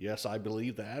 yes, I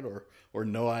believe that, or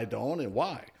no, I don't, and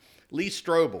why. Lee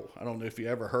Strobel, I don't know if you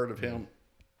ever heard of him.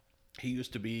 He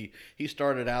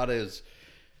started out as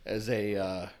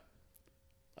a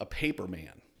paper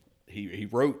man. He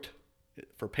wrote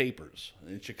for papers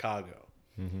in Chicago.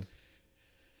 Mm-hmm.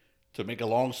 To make a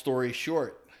long story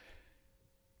short,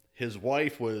 his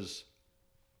wife was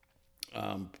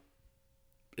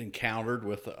encountered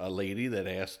with a lady that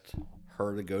asked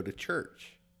her to go to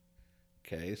church.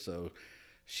 Okay, so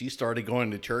she started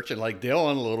going to church, and like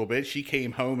Dylan a little bit, she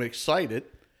came home excited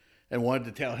and wanted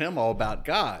to tell him all about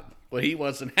God. Well, he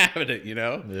wasn't having it,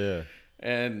 Yeah.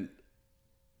 And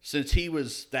since he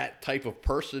was that type of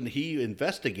person, he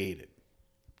investigated.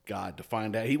 God to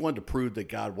find out. He wanted to prove that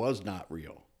God was not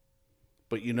real.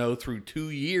 But, through 2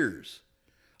 years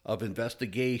of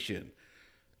investigation,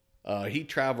 he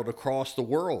traveled across the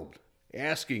world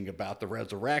asking about the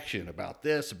resurrection, about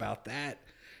this, about that.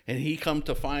 And he come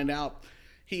to find out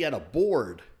he had a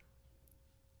board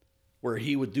where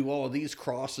he would do all of these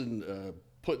crossing,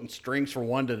 putting strings from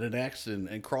one to the next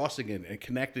and crossing it and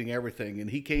connecting everything. And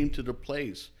he came to the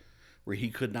place where he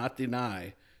could not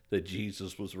deny that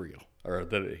Jesus was real or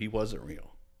that he wasn't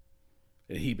real.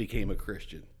 And he became a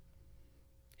Christian.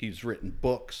 He's written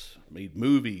books, made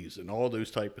movies, and all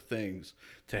those type of things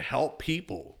to help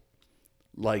people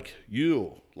like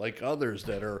you, like others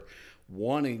that are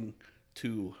wanting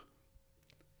to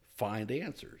find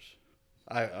answers.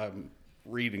 I'm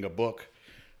reading a book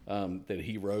that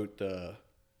he wrote,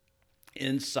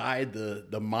 Inside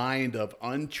the Mind of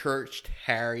Unchurched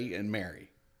Harry and Mary.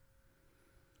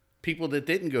 People that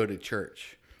didn't go to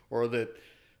church, or that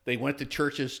they went to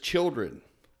church as children,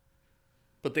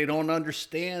 but they don't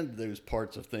understand those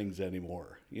parts of things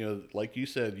anymore. Like you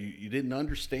said, you didn't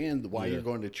understand why you're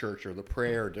going to church or the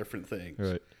prayer or different things.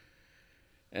 Right.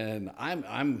 And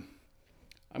I'm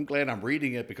glad I'm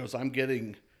reading it because I'm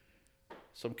getting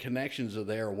some connections of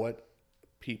there, what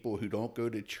people who don't go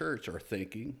to church are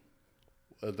thinking.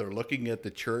 They're looking at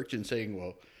the church and saying,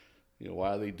 well,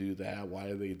 why do they do that? Why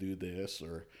do they do this?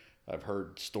 Or I've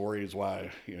heard stories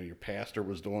why, your pastor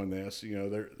was doing this.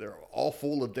 They're all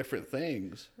full of different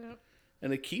things. Yep.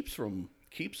 And it keeps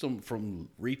them from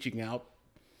reaching out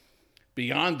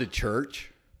beyond the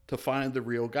church to find the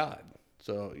real God.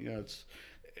 So,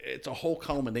 it's a whole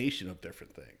culmination of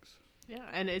different things. Yeah,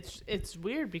 and it's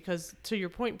weird because, to your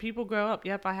point, people grow up,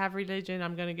 yep, I have religion,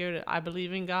 I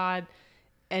believe in God,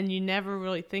 and you never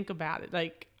really think about it.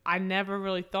 Like, I never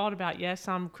really thought about, yes,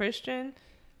 I'm Christian,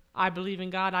 I believe in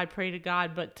God, I pray to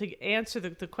God, but to answer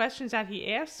the questions that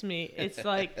he asked me, it's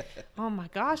like, oh my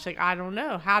gosh, like, I don't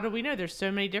know. How do we know? There's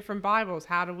so many different Bibles.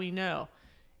 How do we know?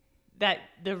 That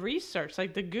the research,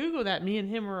 like the Google that me and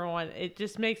him were on, it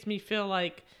just makes me feel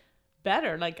like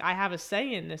better. Like, I have a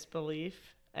say in this belief,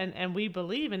 and we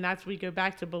believe, and we go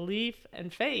back to belief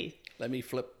and faith. Let me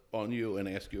flip on you and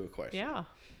ask you a question. Yeah.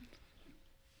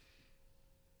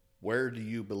 Where do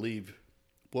you believe,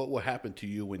 what will happen to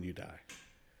you when you die?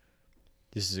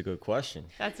 This is a good question.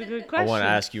 That's a good question. I want to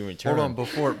ask you in return. Hold on,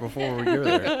 before we go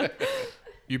there.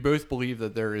 You both believe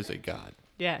that there is a God.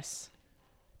 Yes.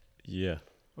 Yeah.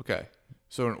 Okay.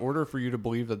 So in order for you to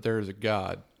believe that there is a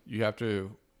God, you have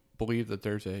to believe that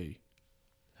there's a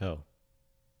Hell.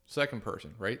 second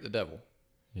person, right? The devil.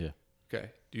 Yeah.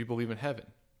 Okay. Do you believe in heaven?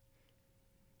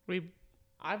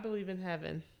 I believe in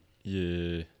heaven.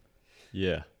 Yeah.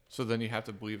 Yeah. So then you have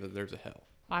to believe that there's a hell.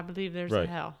 I believe there's Right.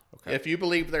 a hell. Okay. If you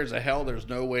believe there's a hell, there's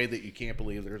no way that you can't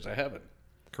believe there's a heaven.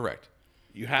 Correct.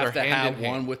 You have They're to hand have in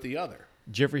hand. one with the other.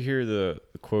 Did you ever hear the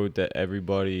quote that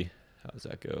everybody, how does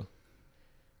that go?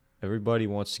 Everybody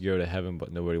wants to go to heaven,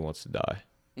 but nobody wants to die.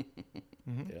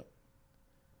 Mm-hmm. Yep,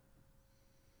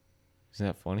 Isn't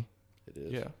that funny? it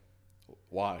is. Yeah.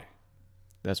 Why?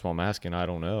 That's what I'm asking. I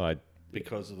don't know.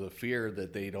 Because of the fear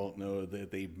that they don't know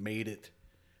that they've made it,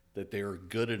 that they're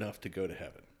good enough to go to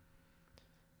heaven.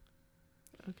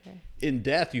 Okay. In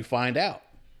death, you find out.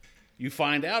 You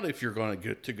find out if you're going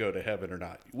to go to heaven or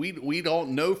not. We don't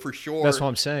know for sure. That's what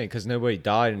I'm saying, because nobody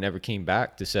died and never came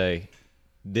back to say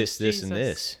this, and Jesus.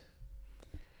 this.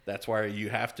 That's why you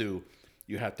have to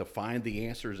find the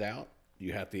answers out.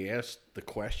 You have to ask the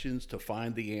questions to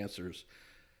find the answers,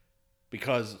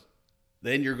 because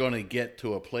then you're going to get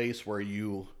to a place where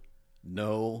you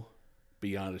know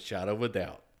beyond a shadow of a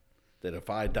doubt that if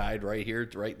I died right here,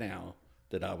 right now,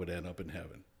 that I would end up in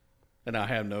heaven. And I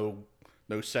have no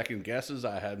second guesses.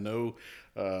 I have no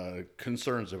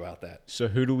concerns about that. So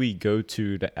who do we go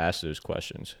to ask those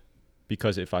questions?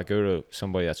 Because if I go to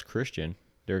somebody that's Christian,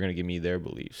 they're going to give me their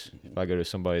beliefs. If I go to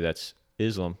somebody that's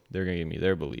Islam, they're going to give me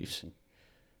their beliefs.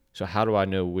 So how do I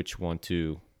know which one to,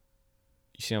 you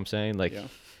see what I'm saying? Like, Yeah.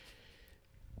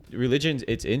 religion,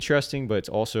 it's interesting, but it's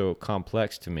also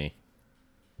complex to me.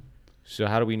 So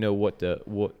how do we know what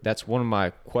that's one of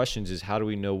my questions, is how do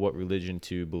we know what religion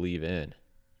to believe in?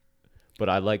 But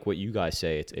I like what you guys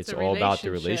say. It's a all about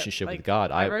the relationship. relationship Like, with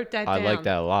God. I wrote that I like down.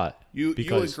 that a lot. You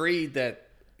because agreed that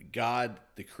God,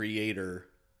 the Creator,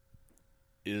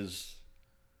 is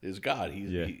God.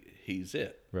 He's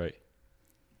it. right.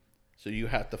 So you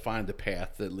have to find the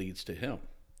path that leads to Him.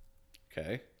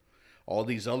 Okay? All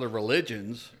these other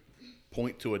religions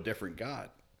point to a different God.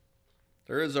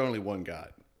 There is only one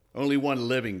God, only one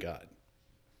living God.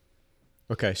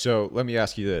 Okay, so let me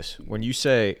ask you this: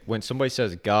 when somebody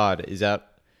says God, is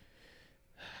that,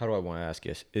 how do I want to ask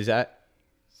this? Is that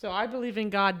So I believe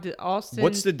in God. Austin,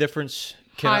 What's the difference?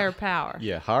 Can I- higher power?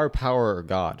 Yeah, higher power or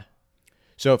God.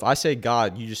 So if I say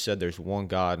God, you just said there's one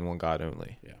God and one God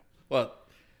only. Yeah. Well,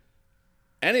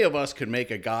 any of us can make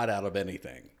a god out of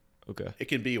anything. Okay. It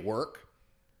can be work.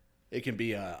 It can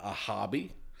be a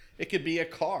hobby. It could be a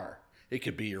car. It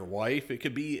could be your wife. It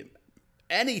could be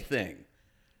anything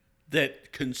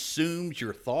that consumes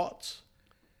your thoughts,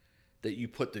 that you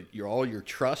put all your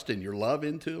trust and your love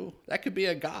into. That could be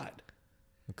a god.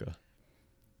 Okay.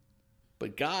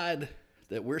 But God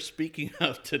that we're speaking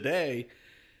of today,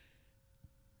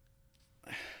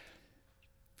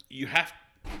 you have,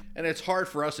 and it's hard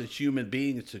for us as human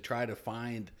beings to try to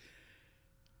find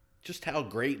just how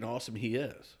great and awesome he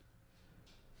is,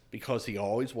 because he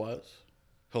always was,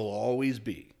 he'll always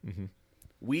be. Mm-hmm.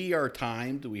 We are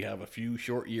timed. We have a few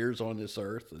short years on this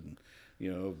earth, and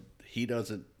he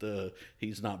doesn't.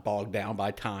 He's not bogged down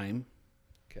by time.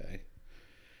 Okay,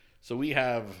 so we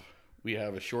have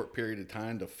a short period of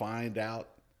time to find out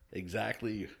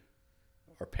exactly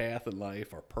our path in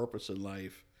life, our purpose in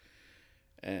life,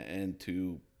 and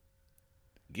to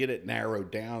get it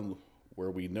narrowed down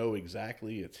where we know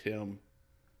exactly it's him,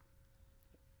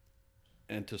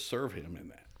 and to serve him in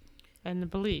that. And the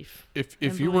belief. If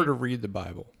And you were believe. to read the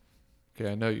Bible,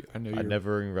 okay, I know I you're,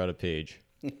 never even read a page.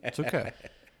 it's okay.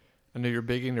 I know you're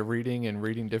big into reading and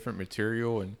reading different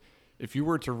material, and if you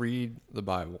were to read the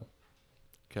Bible,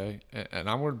 okay, and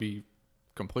I'm going to be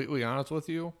completely honest with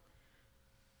you,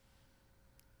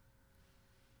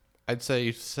 I'd say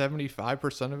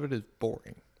 75% of it is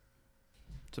boring.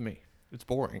 To me, it's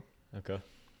boring. Okay.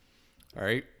 All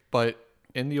right. But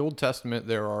in the Old Testament,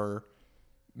 there are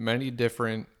many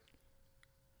different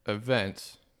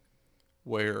events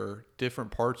where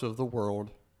different parts of the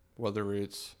world, whether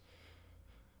it's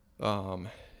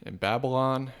in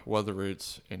Babylon, whether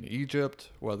it's in Egypt,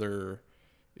 whether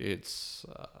it's,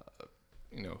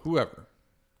 whoever,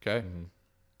 okay,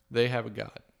 they have a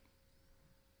God.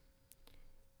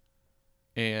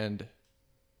 And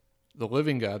the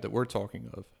living God that we're talking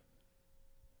of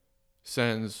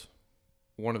sends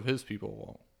one of his people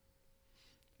along,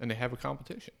 and they have a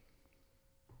competition.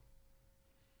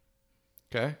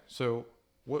 Okay, so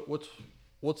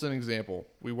what's an example?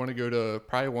 We want to go to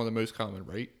probably one of the most common,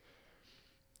 right?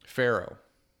 Pharaoh.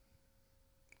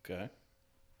 Okay,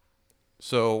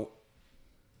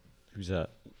 Who's that?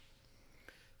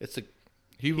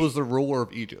 He was the ruler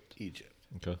of Egypt. Egypt.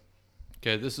 Okay.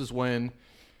 Okay, this is when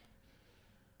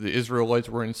the Israelites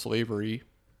were in slavery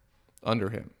under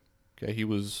him. Okay,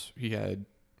 he had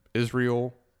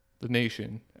Israel, the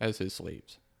nation, as his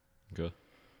slaves. Okay.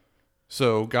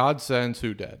 So God sends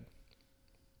who dead?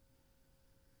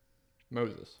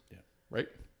 Moses. Yeah. Right?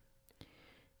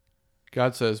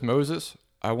 God says, Moses,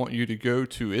 I want you to go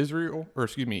to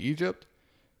Egypt,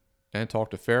 and talk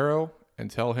to Pharaoh and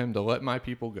tell him to let my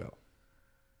people go.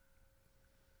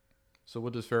 So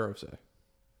what does Pharaoh say?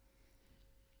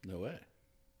 No way.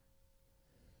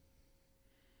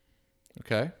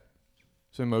 Okay.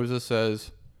 So Moses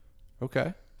says,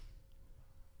 okay.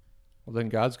 Well, then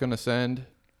God's going to send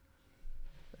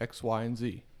X, Y, and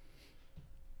Z.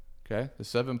 Okay. The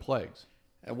 7 plagues.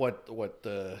 And what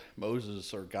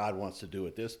Moses or God wants to do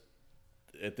at this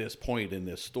point in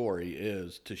this story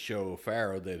is to show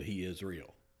Pharaoh that he is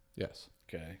real. Yes.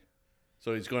 Okay,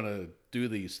 so he's going to do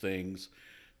these things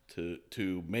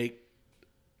to make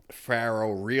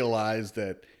Pharaoh realize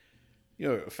that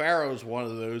Pharaoh's one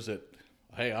of those that,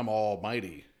 hey, I'm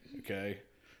almighty. Okay,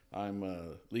 I'm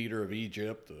a leader of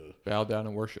Egypt. Bow down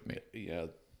and worship me. Yeah,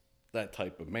 that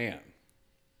type of man.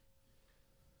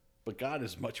 But God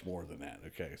is much more than that.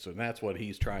 Okay, so that's what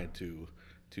he's trying to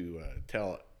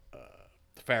tell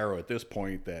Pharaoh at this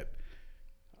point, that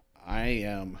I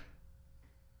am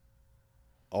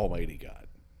Almighty God.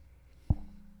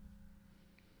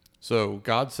 So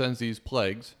God sends these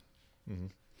plagues. Mm-hmm.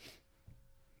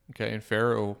 Okay, and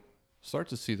Pharaoh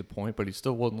starts to see the point, but he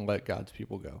still wouldn't let God's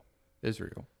people go,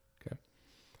 Israel. Okay.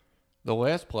 The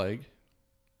last plague,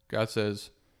 God says,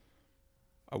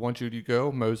 I want you to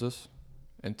go, Moses,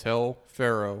 and tell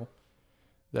Pharaoh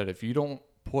that if you don't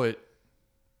put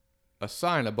a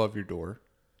sign above your door,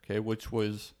 okay, which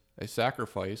was a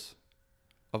sacrifice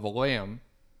of a lamb,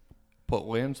 put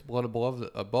lamb's blood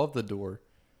above the door,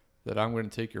 that I'm going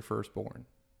to take your firstborn.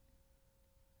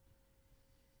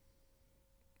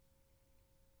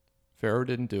 Pharaoh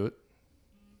didn't do it.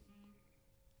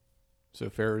 So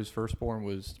Pharaoh's firstborn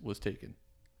was taken,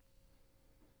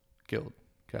 killed,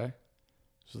 okay?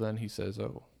 So then he says,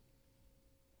 oh,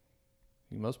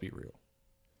 he must be real.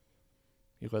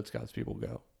 He lets God's people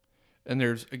go. And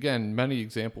there's, again, many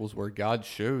examples where God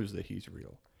shows that he's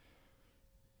real.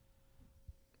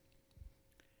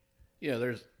 Yeah,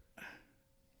 there's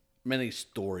many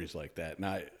stories like that.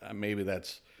 Now, maybe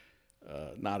that's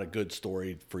not a good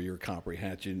story for your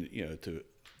comprehension, to,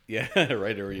 yeah,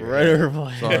 right over your Right head. over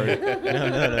my Sorry.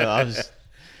 No. I was.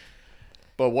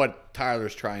 But what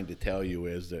Tyler's trying to tell you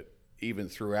is that even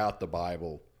throughout the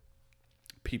Bible,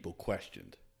 people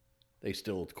questioned. They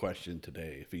still question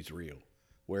today if he's real.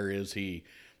 Where is he,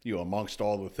 amongst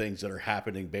all the things that are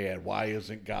happening bad? Why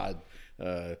isn't God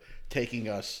taking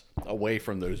us away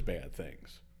from those bad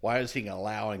things? Why is he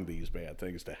allowing these bad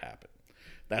things to happen?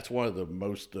 That's one of the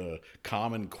most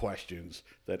common questions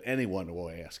that anyone will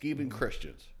ask, even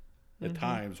Christians. At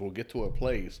times will get to a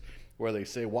place where they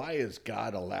say, why is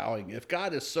God allowing, if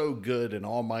God is so good and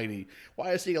almighty,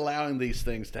 why is he allowing these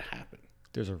things to happen?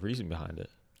 There's a reason behind it.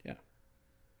 Yeah.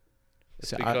 It's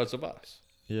See, because of us.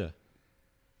 Yeah.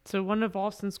 So one of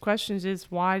Austin's questions is,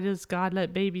 why does God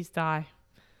let babies die?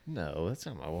 No, that's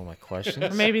not one of my Or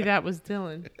questions. maybe that was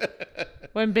Dylan.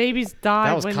 When babies die,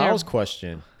 That was when Kyle's they're-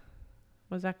 question.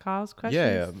 Was that Kyle's question?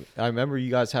 Yeah, I remember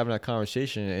you guys having that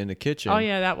conversation in the kitchen. Oh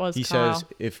yeah, that was He Kyle. says,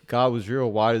 if God was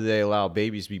real, why do they allow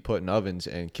babies to be put in ovens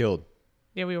and killed?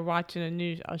 Yeah, we were watching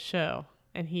a show,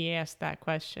 and he asked that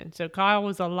question. So Kyle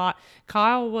was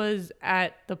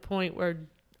at the point where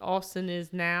Austin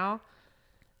is now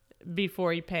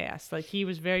before he passed. Like, he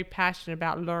was very passionate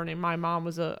about learning. My mom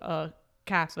was a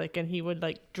Catholic, and he would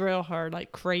like drill her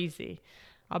like crazy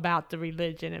about the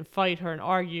religion and fight her and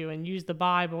argue and use the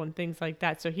Bible and things like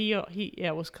that. So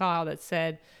it was Kyle that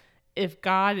said, if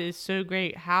God is so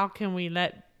great, how can we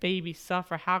let babies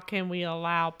suffer? How can we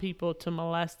allow people to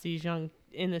molest these young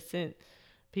innocent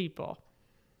people?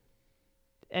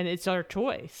 And it's our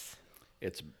choice.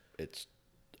 It's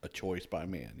a choice by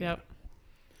man. you know. Yep.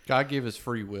 God gave us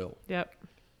free will. Yep.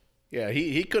 Yeah,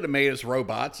 he could have made us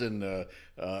robots and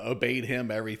obeyed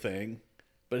him everything,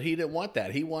 but he didn't want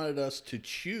that. He wanted us to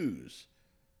choose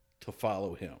to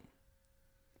follow him.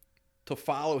 To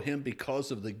follow him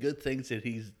because of the good things that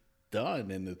he's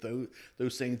done and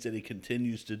those things that he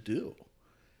continues to do.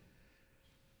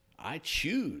 I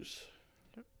choose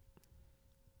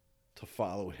to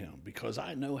follow him because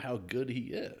I know how good he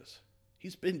is.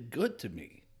 He's been good to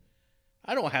me.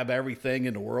 I don't have everything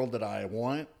in the world that I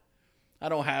want. I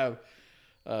don't have,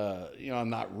 I'm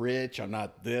not rich, I'm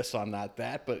not this, I'm not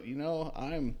that, but,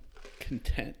 I'm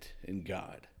content in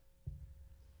God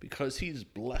because he's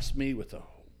blessed me with a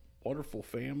wonderful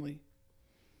family.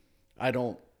 I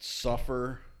don't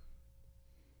suffer,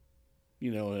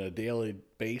 on a daily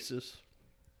basis.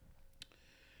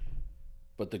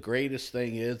 But the greatest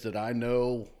thing is that I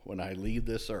know when I leave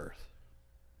this earth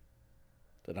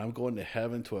that I'm going to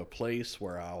heaven, to a place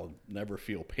where I'll never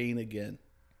feel pain again,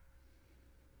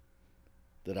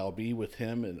 that I'll be with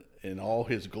him in all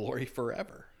his glory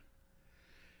forever.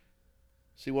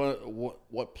 See,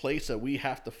 what place that we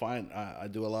have to find, I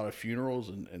do a lot of funerals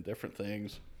and different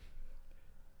things,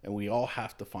 and we all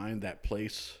have to find that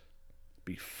place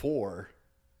before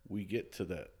we get to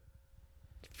the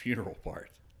funeral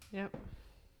part. Yep.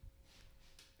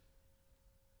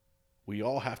 We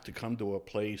all have to come to a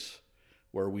place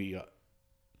where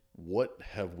what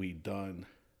have we done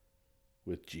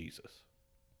with Jesus?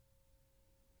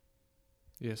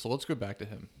 Yeah, so let's go back to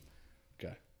him.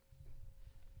 Okay.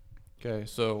 Okay,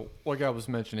 so like I was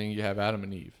mentioning, you have Adam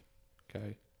and Eve.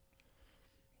 Okay.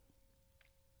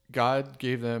 God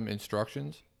gave them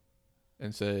instructions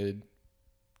and said,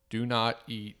 do not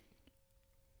eat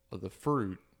of the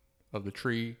fruit of the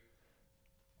tree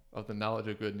of the knowledge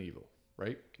of good and evil,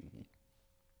 right? Mm-hmm.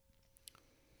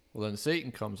 Well, then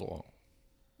Satan comes along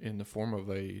in the form of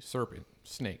a serpent,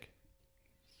 snake,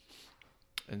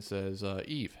 and says,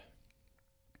 Eve,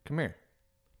 come here.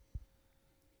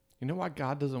 You know why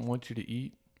God doesn't want you to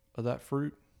eat of that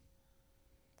fruit?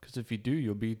 Because if you do,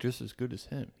 you'll be just as good as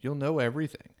him. You'll know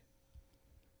everything.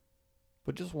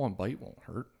 But just one bite won't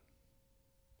hurt.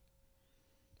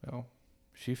 Well,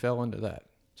 she fell into that.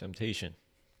 Temptation.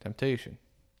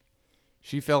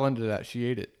 She fell into that. She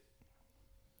ate it.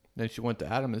 Then she went to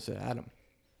Adam and said, Adam,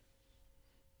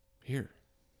 here.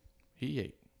 He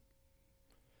ate.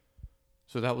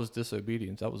 So that was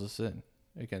disobedience. That was a sin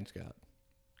against God.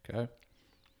 Okay?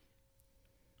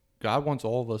 God wants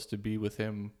all of us to be with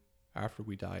him after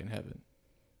we die in heaven.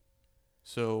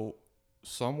 So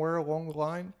somewhere along the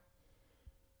line,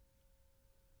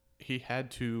 he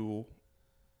had to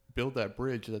build that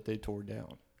bridge that they tore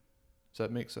down. Does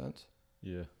that make sense?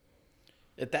 Yeah.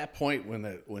 At that point,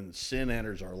 when sin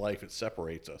enters our life, it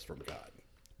separates us from God.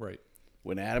 Right.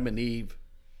 When Adam and Eve,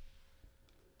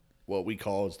 what we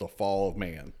call is the fall of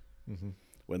man,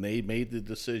 when they made the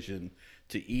decision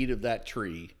to eat of that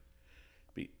tree,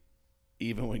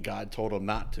 even when God told them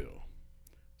not to,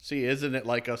 See, isn't it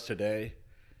like us today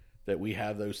that we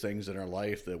have those things in our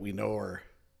life that we know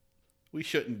we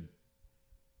shouldn't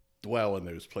dwell in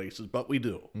those places, but we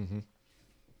do. Mm-hmm.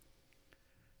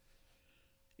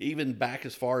 Even back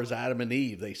as far as Adam and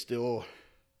Eve, they still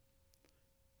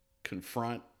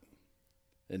confront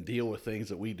and deal with things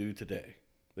that we do today.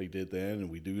 They did then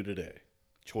and we do today.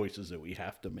 Choices that we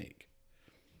have to make.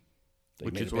 They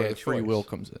Which made is a where bad the free choice. will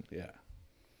comes in. Yeah.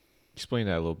 Explain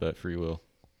that a little bit, free will.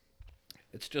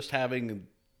 It's just having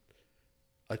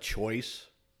a choice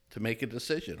to make a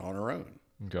decision on our own.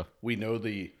 Okay. We know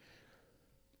the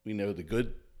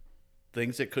good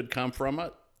things that could come from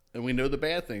it, and we know the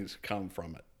bad things that come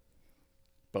from it.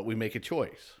 But we make a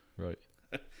choice. Right.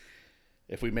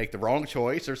 If we make the wrong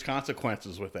choice, there's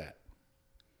consequences with that.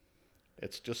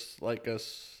 It's just like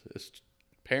us as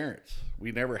parents.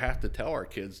 We never have to tell our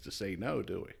kids to say no,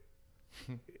 do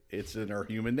we? It's in our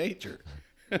human nature.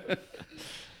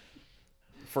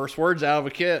 First words out of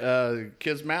a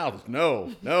kid's mouth is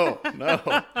no, no,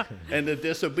 no. And the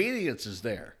disobedience is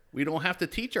there. We don't have to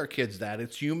teach our kids that.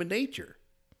 It's human nature.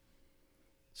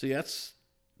 See,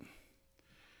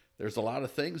 there's a lot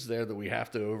of things there that we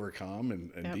have to overcome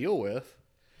and Yep. deal with.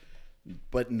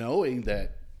 But knowing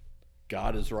that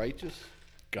God is righteous,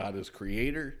 God is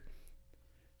creator,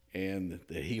 and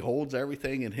that he holds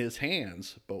everything in his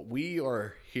hands, but we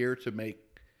are here to make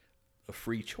a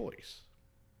free choice,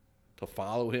 to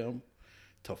follow him,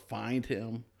 to find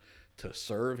him, to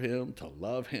serve him, to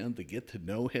love him, to get to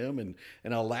know him, and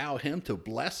allow him to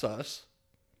bless us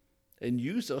and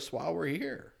use us while we're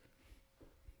here.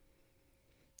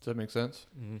 Does that make sense?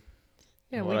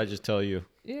 Yeah, What I just tell you?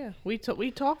 Yeah, we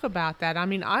talk about that. I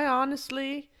mean, I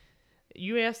honestly,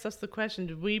 you asked us the question,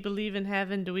 do we believe in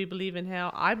heaven? Do we believe in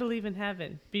hell? I believe in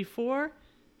heaven. Before,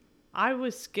 I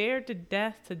was scared to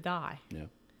death to die. Yeah.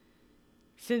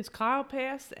 Since Kyle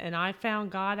passed and I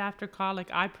found God after Kyle,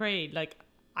 like I prayed, like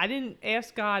I didn't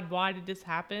ask God, why did this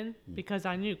happen? Because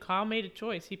I knew Kyle made a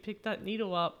choice. He picked that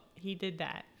needle up. He did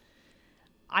that.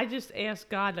 I just asked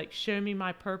God, like, show me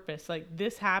my purpose. Like,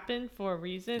 this happened for a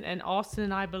reason. And Austin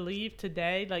and I believe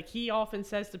today, like, he often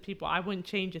says to people, I wouldn't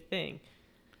change a thing.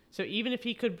 So even if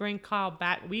he could bring Kyle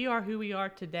back, we are who we are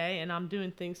today. And I'm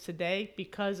doing things today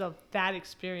because of that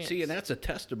experience. See, and that's a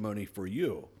testimony for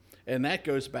you. And that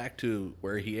goes back to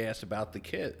where he asked about the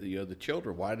the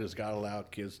children. Why does God allow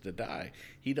kids to die?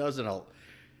 He doesn't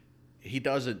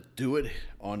do it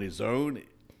on his own.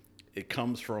 It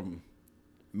comes from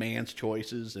man's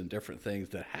choices and different things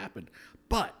that happen.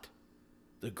 But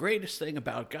the greatest thing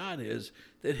about God is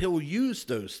that he'll use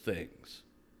those things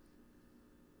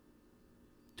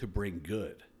to bring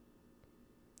good.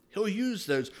 He'll use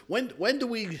those. When do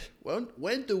we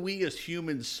as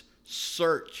humans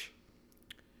search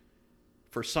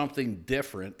for something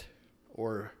different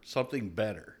or something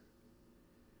better?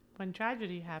 When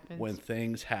tragedy happens. When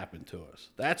things happen to us.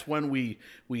 That's when we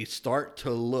start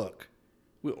to look.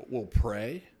 We'll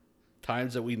pray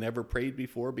times that we never prayed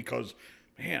before because,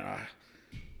 man,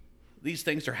 these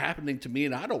things are happening to me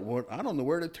and I don't know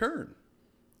where to turn.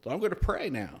 So I'm going to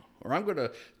pray now, or I'm going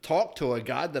to talk to a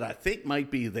God that I think might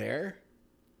be there,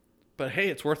 but hey,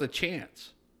 it's worth a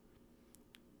chance.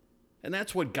 And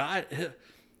that's what God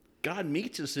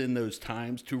meets us in those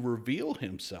times to reveal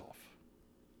himself.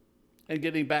 And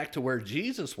getting back to where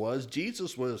Jesus was,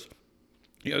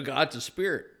 God's a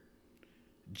spirit.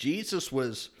 Jesus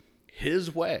was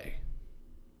his way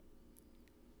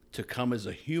to come as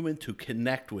a human to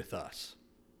connect with us.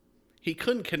 He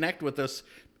couldn't connect with us,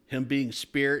 him being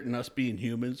spirit and us being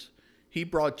humans. He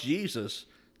brought Jesus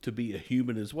to be a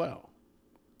human as well,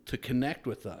 to connect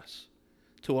with us,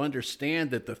 to understand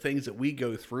that the things that we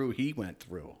go through, he went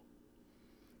through.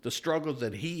 The struggles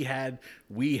that he had,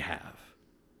 we have.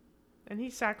 And he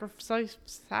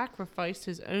sacrificed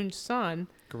his own son.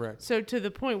 Correct. So to the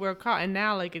point where and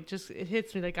now like it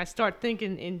hits me, like I start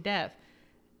thinking in depth.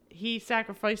 He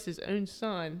sacrificed his own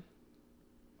son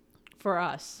for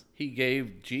us. He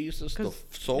gave Jesus the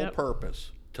sole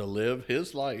purpose to live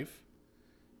his life,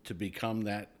 to become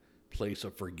that place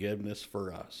of forgiveness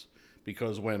for us.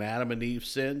 Because when Adam and Eve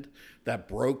sinned, that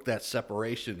broke that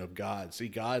separation of God. See,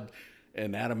 God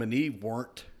and Adam and Eve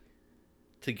weren't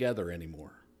together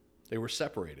anymore. They were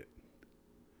separated.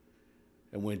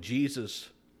 And when Jesus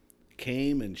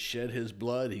came and shed his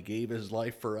blood, he gave his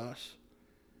life for us.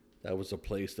 That was a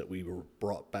place that we were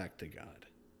brought back to God.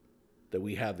 That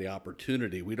we have the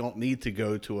opportunity. We don't need to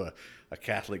go to a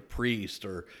Catholic priest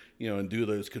or, and do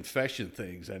those confession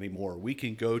things anymore. We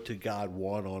can go to God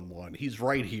one-on-one. He's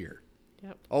right here.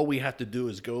 Yep. All we have to do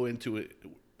is go into it.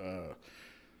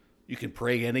 You can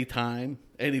pray anytime,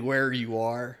 anywhere you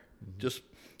are. Mm-hmm. Just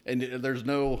And there's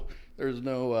no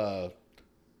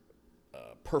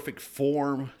perfect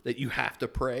form that you have to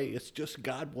pray. It's just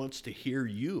God wants to hear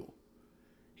you.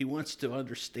 He wants to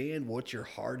understand what your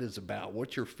heart is about,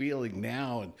 what you're feeling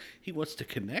now, and he wants to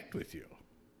connect with you.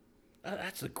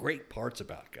 That's the great parts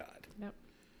about God. Yep.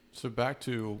 So back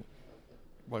to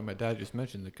what my dad just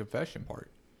mentioned, the confession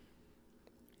part.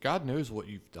 God knows what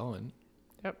you've done.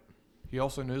 Yep. He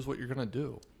also knows what you're going to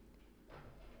do.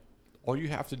 All you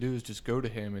have to do is just go to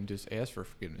him and just ask for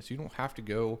forgiveness. You don't have to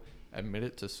go admit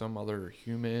it to some other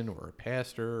human or a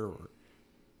pastor. Or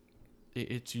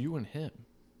it's you and him.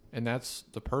 And that's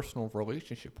the personal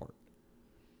relationship part.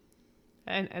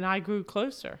 And I grew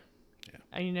closer. Yeah.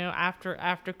 And, you know,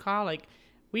 after college,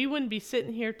 we wouldn't be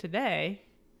sitting here today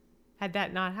had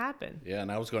that not happened. Yeah,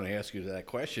 and I was going to ask you that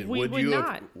question. We would you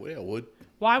not. Have, well, would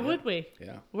Why yeah, would we?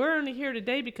 Yeah. We're only here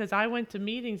today because I went to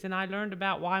meetings and I learned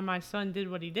about why my son did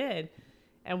what he did.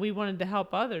 And we wanted to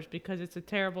help others because it's a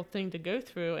terrible thing to go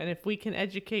through. And if we can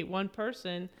educate one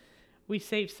person, we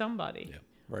save somebody. Yeah.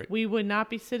 Right. We would not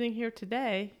be sitting here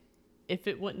today if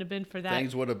it wouldn't have been for that.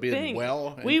 Things would have been thing.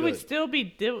 well and we would good. still be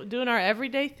doing our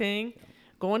everyday thing,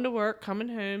 going to work, coming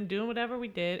home, doing whatever we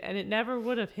did, and it never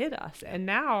would have hit us. And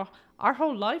now our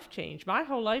whole life changed. My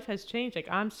whole life has changed. Like,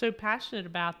 I'm so passionate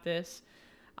about this.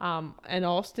 And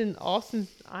Austin,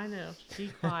 I know, be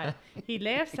quiet. He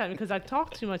laughs at me because I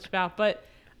talk too much about. But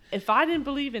if I didn't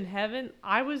believe in heaven,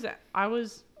 I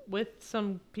was with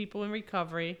some people in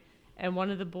recovery, and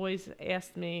one of the boys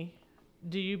asked me,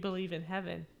 "Do you believe in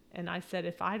heaven?" And I said,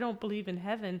 "If I don't believe in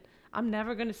heaven, I'm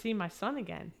never going to see my son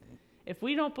again. If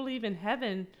we don't believe in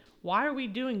heaven, why are we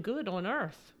doing good on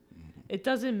earth? It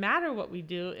doesn't matter what we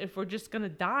do if we're just going to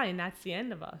die and that's the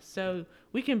end of us. So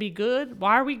we can be good.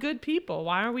 Why are we good people?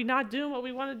 Why are we not doing what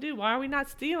we want to do? Why are we not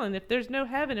stealing? If there's no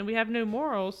heaven and we have no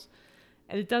morals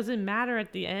and it doesn't matter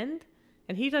at the end."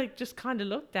 And he just kind of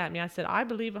looked at me. I said, "I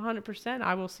believe 100%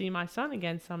 I will see my son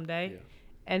again someday. Yeah.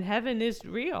 And heaven is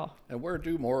real." And where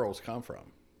do morals come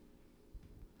from?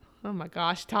 Oh my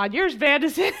gosh, Todd, you're as bad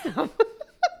as him.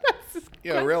 That's as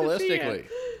Yeah, close as he realistically,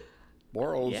 is.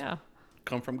 morals Yeah.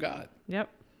 come from God. Yep.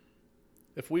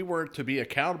 If we weren't to be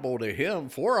accountable to him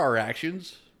for our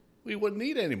actions, we wouldn't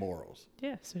need any morals.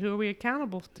 Yeah. So who are we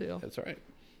accountable to? That's right.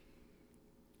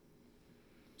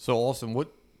 So, Austin,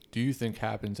 what do you think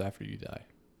happens after you die?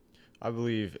 I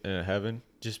believe in a heaven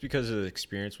just because of the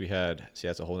experience we had. See,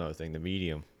 that's a whole nother thing. The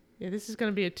medium, Yeah, this is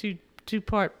going to be a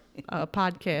two-part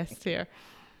podcast here.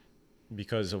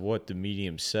 because of what the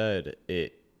medium said,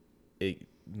 it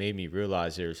made me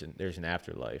realize there's an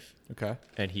afterlife, Okay.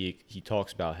 and he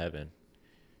talks about heaven.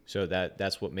 So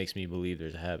that's what makes me believe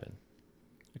there's a heaven.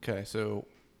 Okay. So,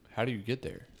 how do you get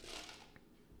there?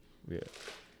 Yeah.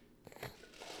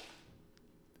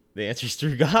 The answer's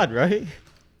through God, right?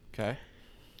 Okay.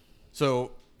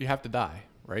 So, you have to die,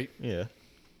 right? Yeah.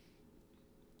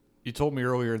 You told me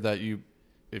earlier that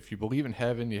if you believe in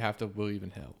heaven, you have to believe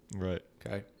in hell. Right.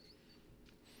 Okay.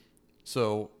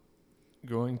 So,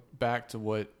 going back to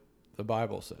what the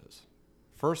Bible says,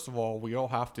 first of all, we all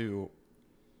have to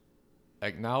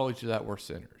acknowledge that we're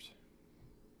sinners.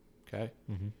 Okay?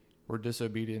 Mm-hmm. We're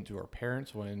disobedient to our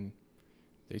parents when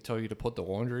they tell you to put the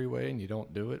laundry away and you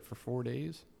don't do it for 4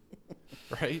 days.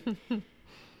 Right?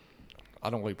 I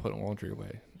don't like putting laundry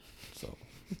away. So,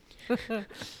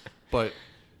 but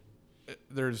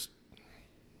there's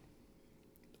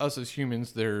us as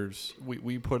humans,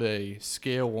 we put a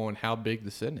scale on how big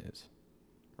the sin is,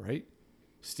 right?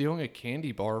 Stealing a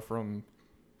candy bar from,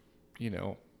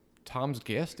 Tom's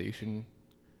gas station,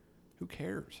 who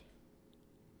cares?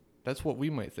 That's what we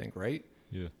might think, right?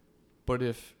 Yeah. But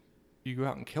if you go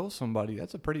out and kill somebody,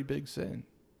 that's a pretty big sin,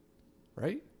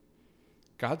 right?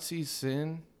 God sees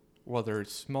sin, whether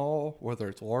it's small, whether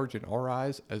it's large in our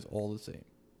eyes, as all the same.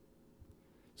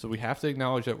 So we have to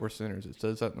acknowledge that we're sinners. It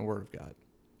says that in the Word of God.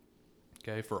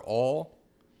 Okay, for all,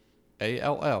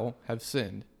 A-L-L, have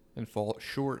sinned and fall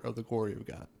short of the glory of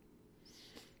God.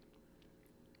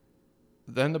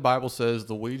 Then the Bible says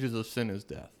the wages of sin is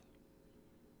death.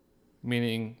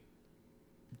 Meaning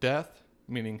death,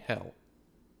 meaning hell.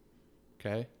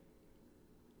 Okay?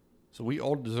 So we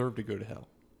all deserve to go to hell.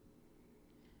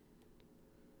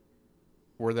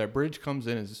 Where that bridge comes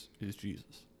in is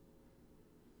Jesus.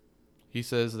 He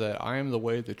says that I am the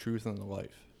way, the truth, and the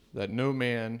life. That no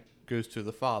man goes to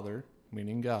the Father,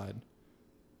 meaning God,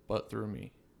 but through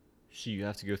me. So you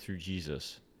have to go through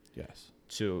Jesus. Yes.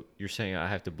 So you're saying I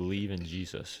have to believe in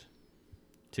Jesus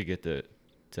to get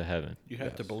to heaven. You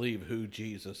have to Yes. believe who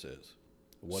Jesus is,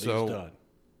 what So, he's done.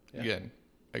 Yeah. Again,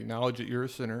 acknowledge that you're a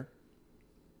sinner.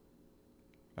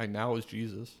 Acknowledge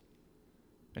Jesus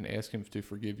and ask him to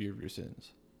forgive you of your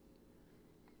sins.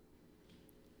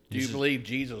 Do you believe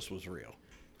Jesus was real?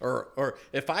 Or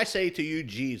if I say to you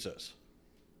Jesus,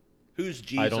 who's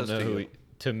Jesus I don't know to who. you?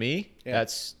 To me, Yeah.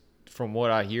 that's from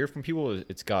what I hear from people.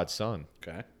 It's God's son.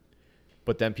 Okay.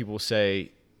 But then people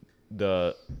say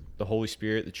the Holy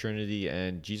Spirit, the Trinity,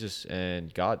 and Jesus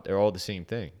and God, they're all the same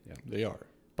thing. They are.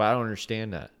 But I don't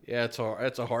understand that. Yeah, it's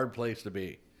a hard place to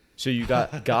be. So you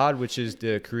got God, which is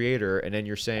the creator, and then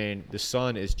you're saying the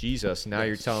son is Jesus. Now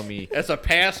you're telling me. As a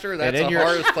pastor, that's then the you're-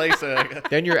 hardest place to.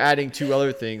 Then you're adding two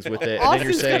other things with it, and then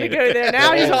you're Austin's gonna saying go there.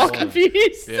 Now he's all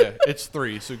confused. Yeah, it's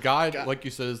three. So God, like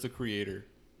you said, is the creator.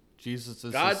 Jesus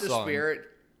is God his the son. Spirit,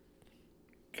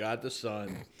 God the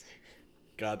Son,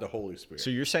 God the Holy Spirit. So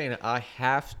you're saying I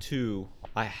have to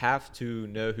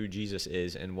know who Jesus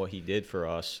is and what he did for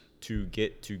us to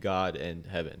get to God and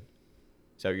heaven.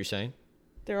 Is that what you're saying?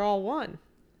 They're all one.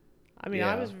 I mean,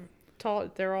 I Yeah. was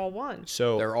taught they're all one.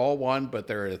 So They're all one, but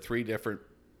they're in three different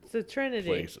It's the Trinity.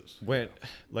 places. when,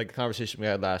 like the conversation we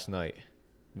had last night,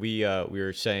 we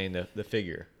were saying the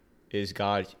figure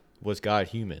was God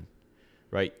human,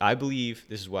 right? I believe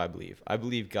this is what I believe. I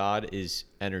believe God is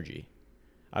energy.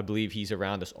 I believe he's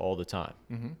around us all the time.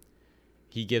 Mm-hmm.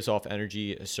 He gives off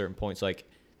energy at certain points. Like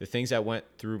the things that went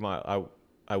through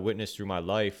I witnessed through my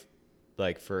life.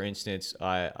 Like for instance,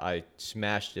 I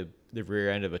smashed the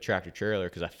rear end of a tractor trailer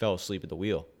because I fell asleep at the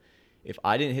wheel. If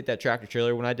I didn't hit that tractor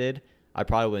trailer when I did, I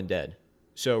probably would have been dead.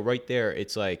 So right there,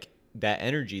 it's like that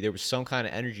energy. There was some kind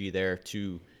of energy there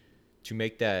to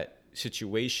make that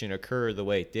situation occur the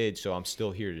way it did. So I'm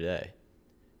still here today.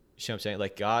 You see what I'm saying?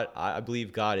 Like God, I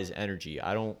believe God is energy.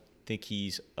 I don't think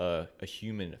he's a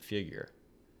human figure.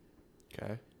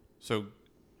 Okay. So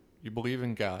you believe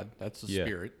in God. That's the Yeah.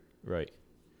 spirit. Right.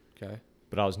 Okay.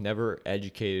 But I was never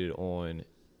educated on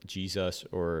Jesus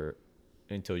or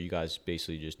until you guys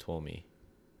basically just told me.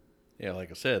 Yeah,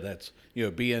 like I said, that's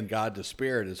being God the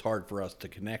Spirit is hard for us to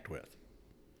connect with.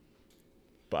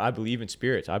 But I believe in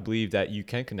spirits. I believe that you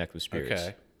can connect with spirits.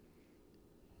 Okay.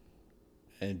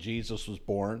 And Jesus was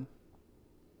born.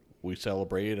 We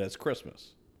celebrate it as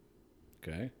Christmas.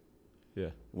 Okay.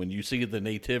 Yeah. When you see the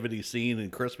nativity scene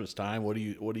in Christmas time, what do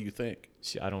you think?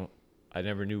 See, I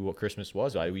never knew what Christmas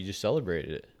was. We just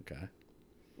celebrated it. Okay.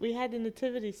 We had the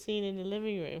nativity scene in the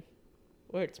living room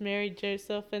where it's Mary,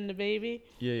 Joseph, and the baby.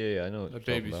 Yeah. I know what The you're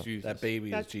talking baby's about. Jesus. That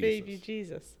baby That's is Jesus. baby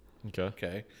Jesus. Okay.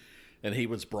 Okay. And he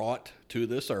was brought to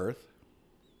this earth.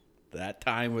 That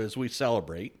time as we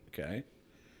celebrate, okay,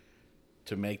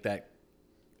 to make that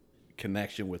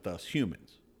connection with us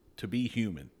humans, to be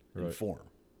human in Right. form.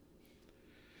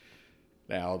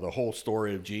 Now, the whole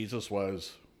story of Jesus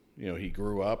was, he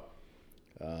grew up.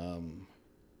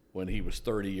 When he was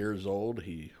 30 years old,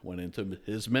 he went into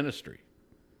his ministry.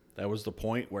 That was the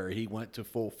point where he went to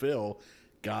fulfill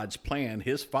God's plan,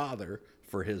 his Father,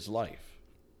 for his life.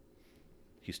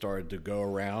 He started to go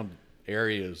around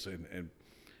areas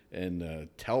and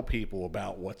tell people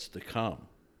about what's to come.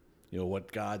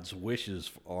 What God's wishes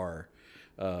are,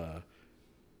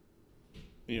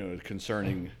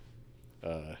 concerning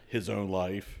his own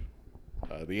life,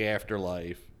 the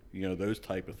afterlife, those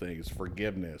type of things,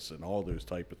 forgiveness and all those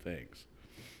type of things.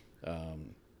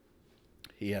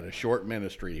 He had a short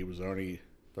ministry. He was only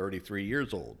 33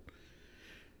 years old.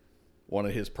 One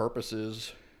of his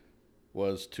purposes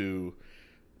was to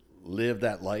live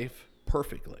that life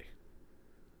perfectly.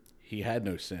 He had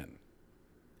no sin.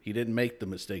 He didn't make the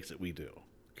mistakes that we do.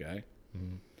 Okay.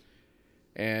 Mm-hmm.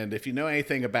 And if you know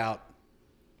anything about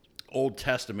Old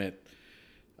Testament,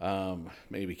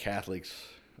 maybe Catholics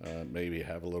maybe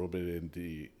have a little bit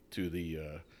into the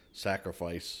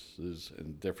sacrifices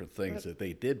and different things that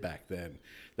they did back then.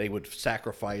 They would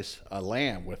sacrifice a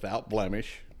lamb without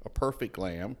blemish, a perfect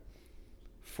lamb,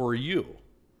 for you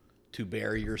to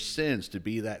bear your sins, to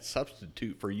be that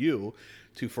substitute for you,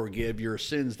 to forgive your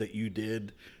sins that you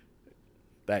did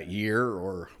that year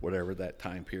or whatever that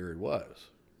time period was.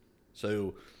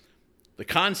 So the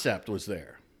concept was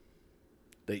there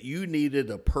that you needed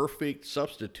a perfect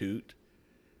substitute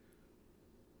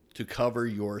to cover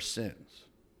your sins.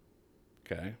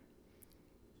 Okay?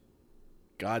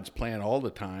 God's plan all the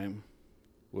time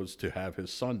was to have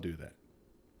his son do that.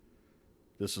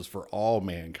 This is for all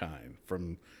mankind,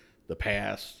 from the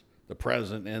past, the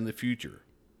present, and the future.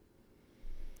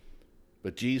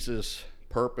 But Jesus'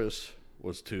 purpose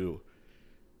was to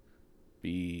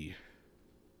be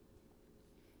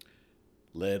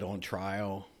led on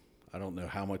trial. I don't know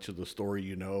how much of the story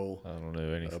you know I don't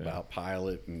know anything about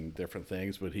Pilate and different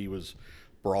things, but he was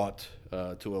brought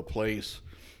to a place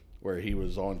where he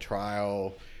was on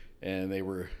trial, and they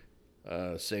were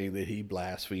saying that he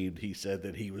blasphemed. He said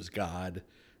that he was God,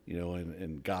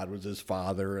 and God was his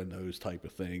father and those type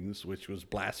of things, which was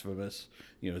blasphemous,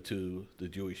 to the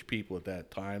Jewish people at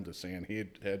that time, the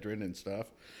Sanhedrin and stuff.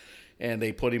 And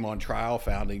they put him on trial,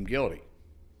 found him guilty.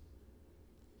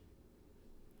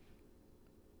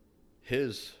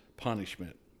 His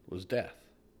punishment was death.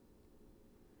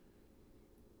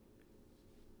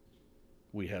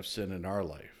 We have sin in our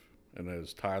life. And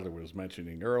as Tyler was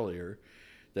mentioning earlier,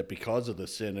 that because of the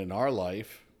sin in our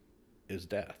life is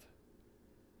death.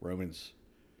 Romans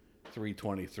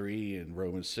 3:23 and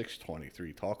Romans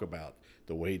 6:23 talk about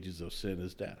the wages of sin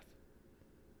is death.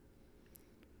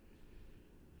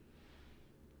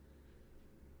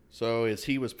 So as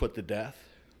he was put to death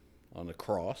on the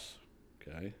cross,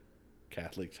 okay,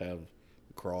 Catholics have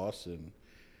the cross, and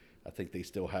I think they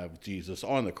still have Jesus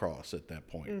on the cross at that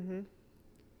point. Mm-hmm.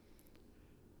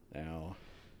 Now,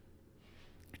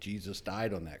 Jesus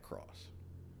died on that cross.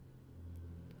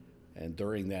 And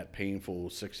during that painful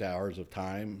 6 hours of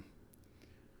time,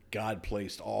 God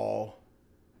placed all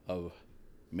of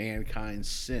mankind's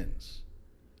sins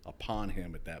upon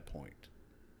him at that point.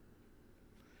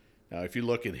 Now, if you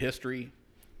look at history,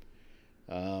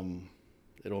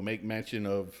 it'll make mention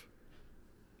of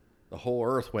the whole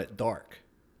earth went dark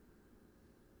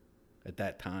at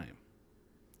that time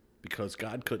because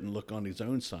God couldn't look on his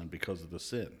own son because of the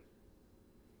sin.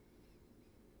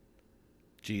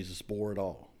 Jesus bore it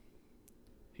all.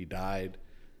 He died.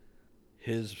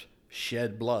 His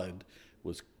shed blood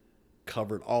was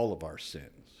covered all of our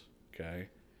sins. Okay?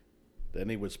 Then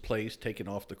he was taken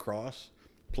off the cross,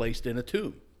 placed in a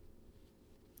tomb.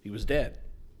 He was dead.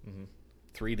 Mm-hmm.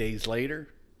 3 days later,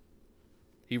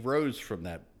 he rose from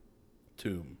that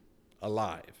tomb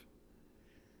alive.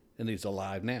 And he's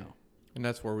alive now. And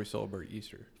that's where we celebrate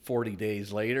Easter. 40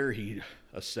 days later, he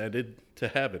ascended to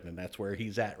heaven, and that's where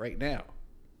he's at right now.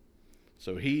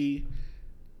 So he,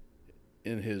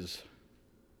 in his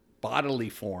bodily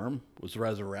form, was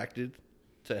resurrected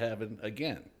to heaven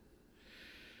again.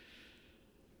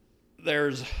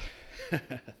 There's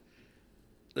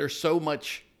so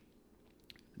much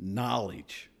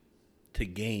knowledge to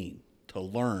gain, to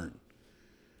learn,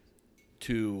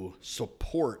 to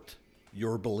support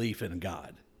your belief in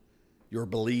God, your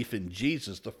belief in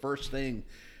Jesus. The first thing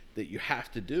that you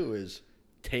have to do is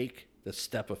take the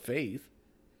step of faith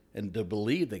and to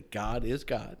believe that God is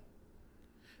God,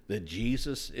 that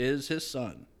Jesus is his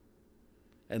son,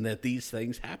 and that these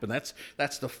things happen.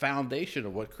 That's the foundation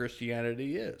of what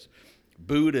Christianity is.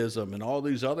 Buddhism and all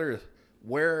these other,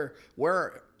 where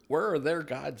are their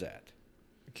gods at?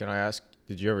 Can I ask,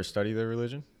 did you ever study their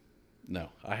religion? No,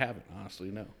 I haven't,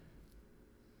 honestly, no.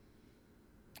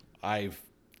 I've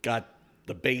got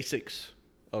the basics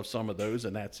of some of those,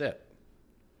 and that's it.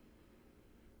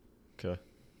 Okay.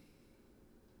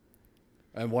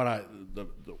 And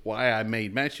why I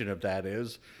made mention of that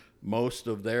is most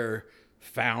of their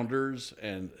founders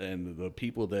and the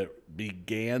people that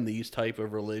began these type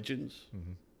of religions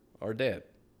are dead.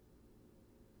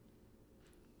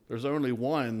 There's only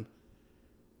one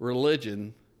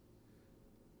religion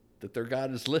that their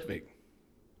God is living,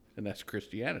 and that's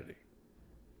Christianity.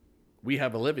 We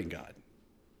have a living God.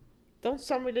 Don't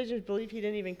some religions believe he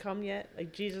didn't even come yet?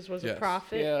 Like Jesus was a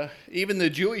prophet? Yeah, even the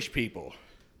Jewish people,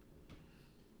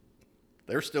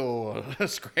 they're still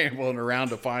scrambling around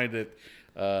to find it,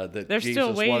 that they're Jesus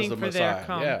still waiting was the for Messiah. their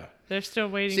come. Yeah. They're still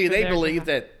waiting See, for they their believe come.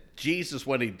 that Jesus,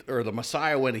 or the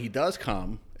Messiah, when he does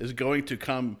come, is going to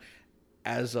come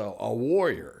as a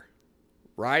warrior,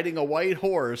 riding a white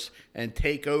horse and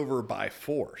take over by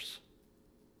force.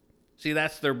 See,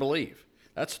 that's their belief.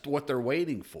 That's what they're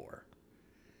waiting for.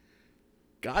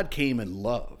 God came in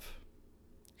love.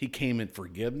 He came in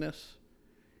forgiveness.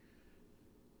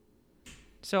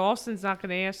 So Austin's not going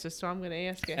to ask this, so I'm going to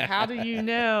ask it. How do you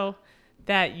know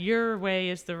that your way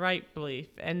is the right belief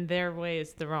and their way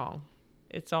is the wrong?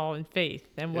 It's all in faith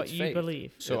and what It's you faith.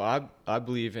 believe. So I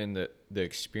believe in the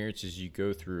experiences you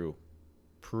go through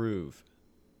prove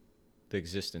the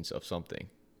existence of something.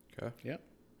 Okay. Yep.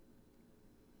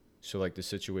 So like the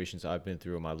situations I've been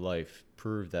through in my life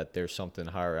prove that there's something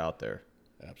higher out there.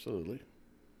 Absolutely.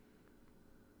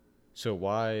 So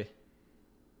why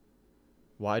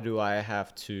do I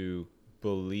have to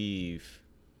believe?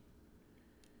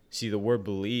 See, the word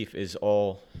belief is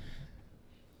all.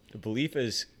 Belief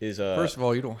is First of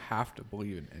all, you don't have to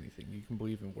believe in anything. You can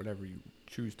believe in whatever you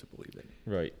choose to believe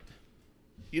in. right.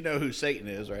 You know who Satan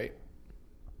is, right?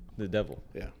 The devil.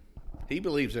 Yeah. He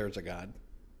believes there's a God.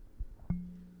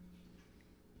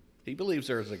 He believes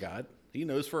there's a God. He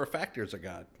knows for a fact there's a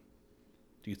God.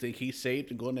 Do you think he's saved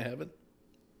and going to heaven?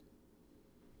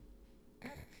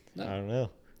 No. I don't know.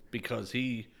 Because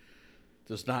he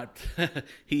does not,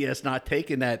 he has not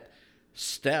taken that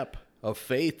step of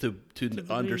faith to believe.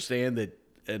 understand that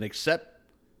and accept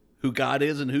who God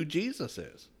is and who Jesus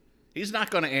is. He's not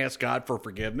going to ask God for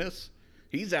forgiveness.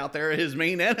 He's out there his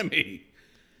main enemy.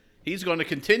 He's going to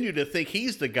continue to think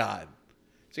he's the God.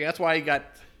 See, that's why he got.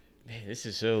 Man, this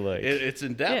is so like. It's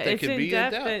in depth. Yeah, It it's can in be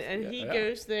depth, in depth. and he Yeah.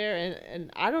 goes there, and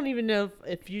I don't even know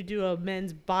if you do a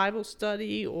men's Bible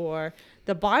study or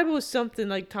the Bible is something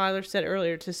like Tyler said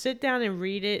earlier. To sit down and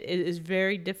read it is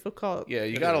very difficult. Yeah,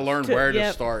 you got to learn To- where to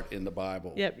yep. start in the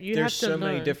Bible. Yep, you There's have to so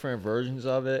many learn. different versions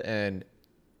of it, and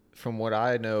from what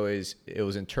I know is it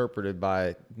was interpreted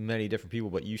by many different people,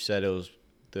 but you said it was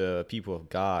the people of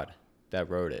God that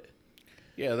wrote it.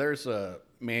 Yeah, there's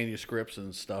manuscripts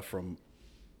and stuff from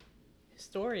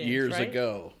historians years right?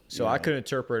 ago. So you I know. could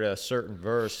interpret a certain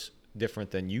verse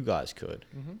different than you guys could.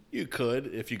 You could,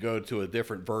 if you go to a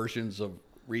different versions of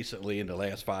recently in the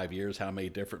last 5 years, how many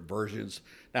different versions.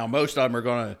 Now, most of them are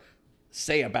going to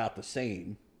say about the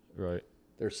same. Right.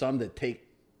 There's some that take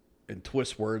and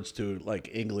twist words to like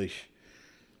English.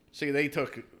 See, they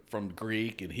took from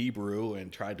Greek and Hebrew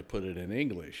and tried to put it in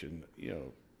English, and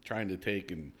trying to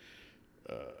take and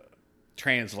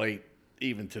translate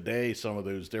even today some of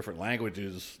those different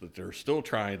languages that they're still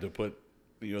trying to put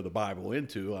the Bible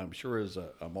into. I'm sure is a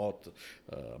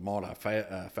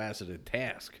multifaceted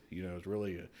task. It's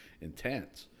really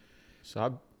intense.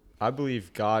 So I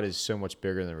believe God is so much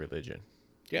bigger than religion.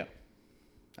 Yeah,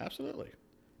 absolutely.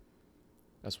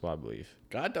 That's what I believe.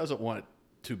 God doesn't want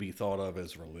to be thought of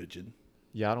as religion.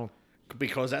 Yeah, I don't.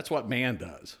 Because that's what man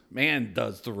does. Man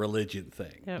does the religion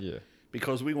thing. Yep. Yeah.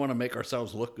 Because we want to make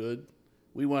ourselves look good.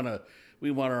 We want to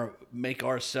make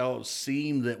ourselves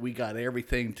seem that we got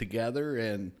everything together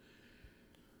and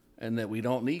that we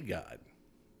don't need God.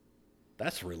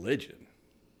 That's religion.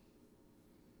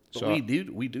 But So we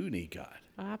do need God.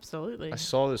 Absolutely. I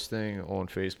saw this thing on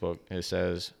Facebook, and it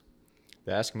says,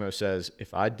 the Eskimo says,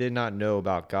 if I did not know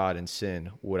about God and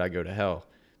sin, would I go to hell?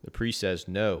 The priest says,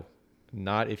 no,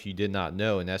 not if you did not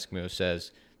know. And the Eskimo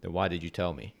says, then why did you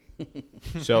tell me?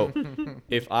 So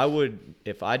if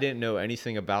I didn't know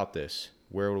anything about this,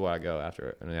 where would I go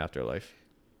in the afterlife?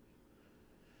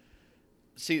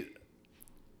 See,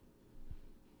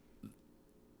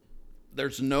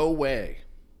 there's no way.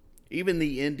 Even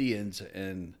the Indians,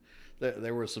 and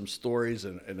there were some stories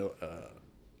and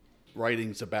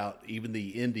writings about even the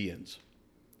Indians.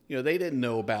 They didn't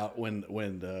know about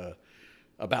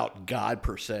about God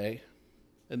per se,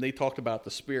 and they talked about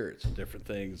the spirits and different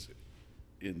things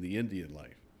in the Indian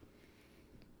life.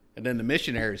 And then the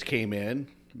missionaries came in,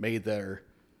 made their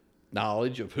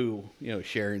knowledge of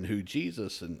sharing who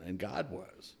Jesus and God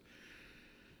was.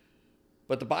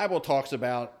 But the Bible talks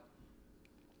about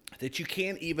that you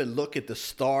can't even look at the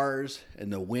stars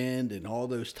and the wind and all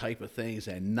those type of things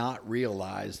and not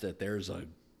realize that there's a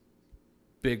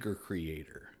bigger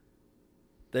creator.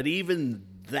 That even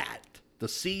the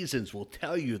seasons will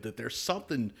tell you that there's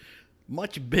something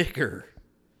much bigger,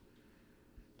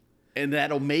 and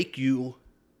that'll make you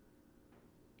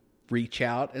reach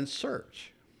out and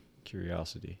search.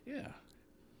 Curiosity. Yeah,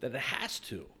 that it has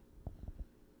to.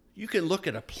 You can look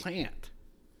at a plant,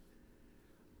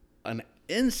 an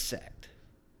insect,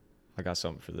 I got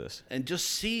something for this. and just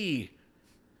see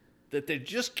that there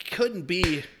just couldn't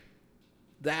be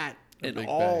that in Big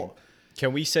all. Bang.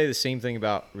 Can we say the same thing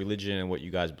about religion and what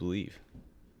you guys believe?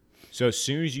 So as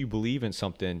soon as you believe in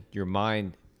something, your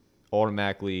mind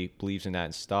automatically believes in that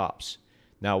and stops.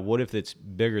 Now, what if it's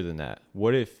bigger than that?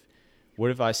 What if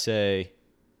I say,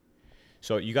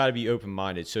 so you got to be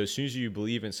open-minded. So as soon as you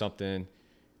believe in something,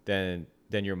 then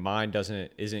your mind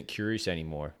isn't curious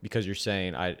anymore because you're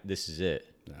saying, this is it.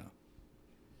 No.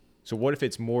 So what if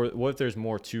there's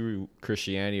more to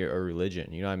Christianity or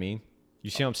religion? You know what I mean? You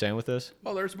see what I'm saying with this?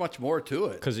 Well, there's much more to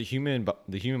it. Because the human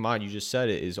mind, you just said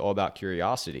it, is all about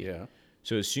curiosity. Yeah.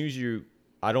 So as soon as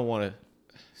I don't want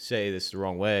to say this the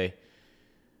wrong way.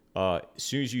 As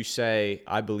soon as you say,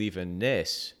 I believe in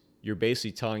this, you're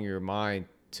basically telling your mind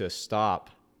to stop.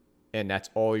 And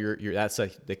that's all that's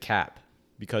like the cap.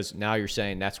 Because now you're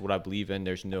saying that's what I believe in.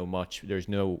 There's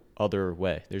no other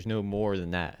way. There's no more than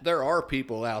that. There are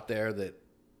people out there that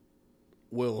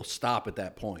will stop at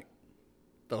that point.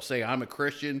 They'll say, I'm a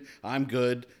Christian, I'm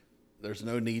good, there's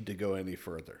no need to go any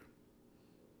further.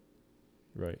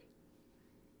 Right.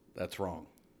 That's wrong.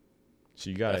 So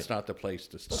you got That's not the place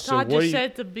to stop. So Todd what do just you- said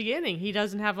at the beginning he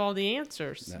doesn't have all the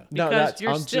answers. No. No, Because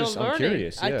you're I'm still just- I'm learning.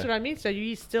 curious, That's yeah. what I mean. So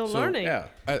he's still So, learning. Yeah.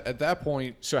 At that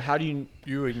point, So how do you?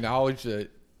 you acknowledge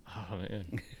that Oh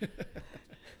man.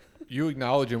 you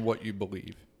acknowledge in what you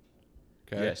believe.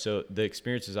 Okay. Yeah. So the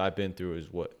experiences I've been through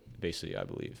is what basically I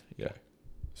believe. Yeah.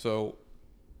 So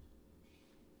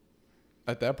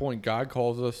at that point, God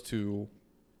calls us to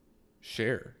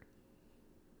share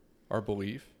our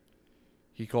belief.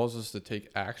 He calls us to take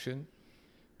action,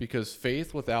 because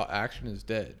faith without action is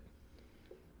dead,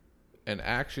 and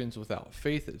actions without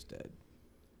faith is dead.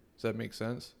 Does that make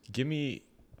sense? Give me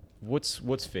what's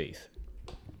faith?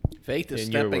 Faith is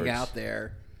In your stepping words. out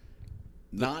there,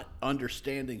 not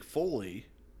understanding fully,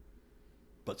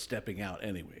 but stepping out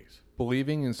anyways.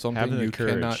 Believing in something Having the you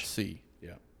cannot courage. see.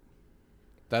 Yeah.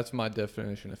 That's my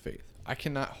definition of faith. I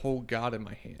cannot hold God in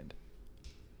my hand.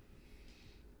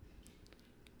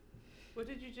 What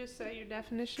did you just say your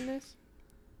definition is?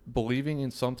 Believing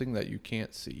in something that you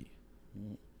can't see.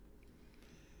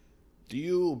 Do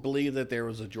you believe that there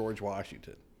was a George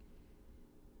Washington?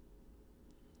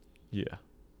 Yeah,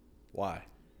 Why?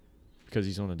 because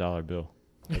he's on a dollar bill.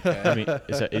 Okay. I mean,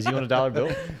 is he on a dollar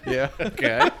bill? Yeah.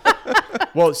 Okay.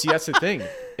 Well, see, that's the thing.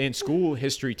 In school,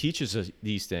 history teaches us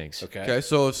these things. Okay. Okay,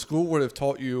 so if school would have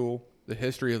taught you the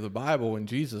history of the Bible and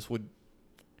Jesus, would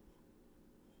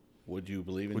you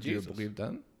believe in you Jesus? have believed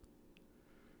then?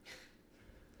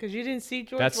 Because you didn't see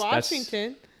George That's-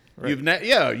 Washington. You've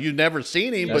never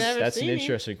seen him, You but, never That's an seen him.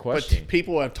 interesting but question.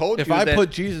 people have told If you I that put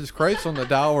Jesus Christ on the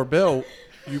dollar bill,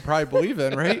 you probably believe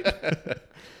then, right?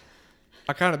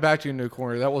 I kind of backed you into a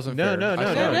corner. That wasn't No, fair. no, I no,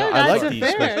 said- no, No, no. I that's like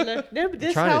these. fair. No, but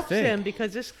this trying to helps think. him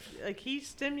because this, like, he's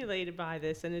stimulated by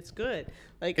this, and it's good.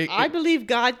 Like, I I believe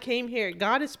God came here.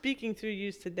 God is speaking through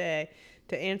you today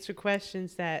to answer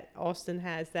questions that Austin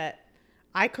has that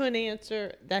I couldn't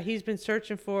answer, that he's been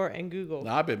searching for and Google.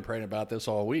 Now, I've been praying about this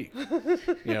all week.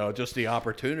 Just the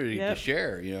opportunity Yep. to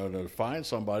share, to find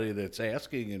somebody that's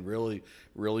asking and really,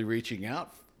 really reaching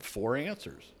out for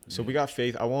answers. So we got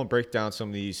faith. I want to break down some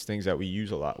of these things that we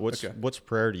use a lot. What's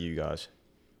prayer to you guys?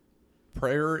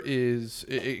 Prayer is,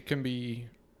 it can be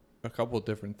a couple of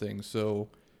different things. So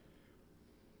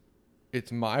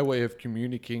it's my way of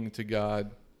communicating to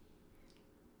God.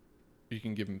 You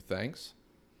can give him thanks,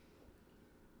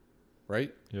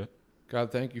 right? Yeah.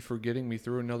 God, thank you for getting me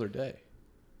through another day.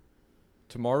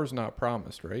 Tomorrow's not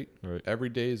promised, right? Right. Every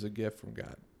day is a gift from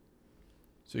God.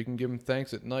 So you can give him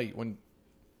thanks at night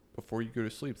before you go to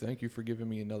sleep. Thank you for giving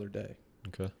me another day.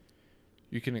 Okay.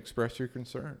 You can express your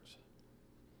concerns.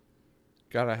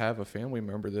 God, I have a family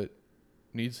member that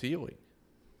needs healing.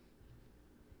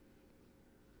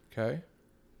 Okay?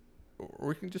 Or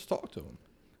we can just talk to him.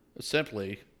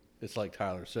 Simply, it's like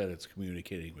Tyler said, it's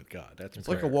communicating with God. That's It's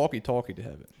prayer. like a walkie-talkie to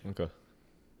heaven. Okay.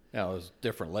 Now, there's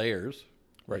different layers.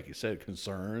 Right. Like you said,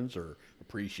 concerns or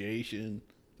appreciation,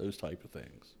 those type of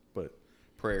things. But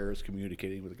prayer is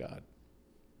communicating with God.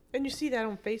 And you see that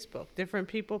on Facebook. Different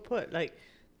people put, like,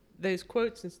 those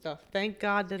quotes and stuff. Thank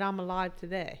God that I'm alive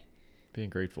today. Being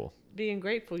grateful. Being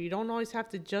grateful. You don't always have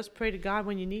to just pray to God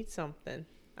when you need something.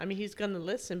 I mean, he's going to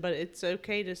listen, but it's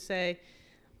okay to say,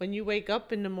 when you wake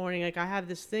up in the morning, like I have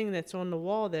this thing that's on the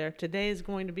wall there, today is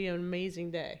going to be an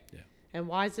amazing day. Yeah. And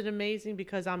why is it amazing?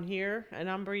 Because I'm here and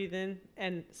I'm breathing,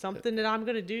 and something that I'm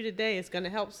going to do today is going to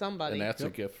help somebody. And that's a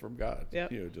gift from God.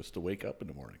 Yep. Just to wake up in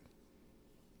the morning.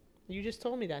 You just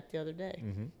told me that the other day.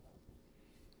 Mm-hmm.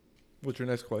 What's your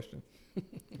next question?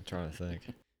 I'm trying to think.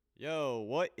 Yo,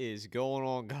 what is going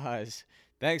on, guys?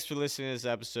 Thanks for listening to this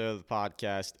episode of the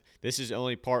podcast. This is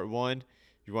only part 1.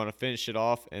 If you want to finish it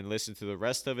off and listen to the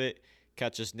rest of it,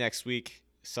 catch us next week,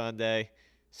 Sunday,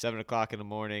 7 o'clock in the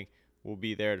morning. We'll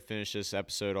be there to finish this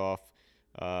episode off.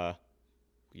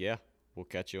 Yeah, we'll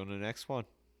catch you on the next one.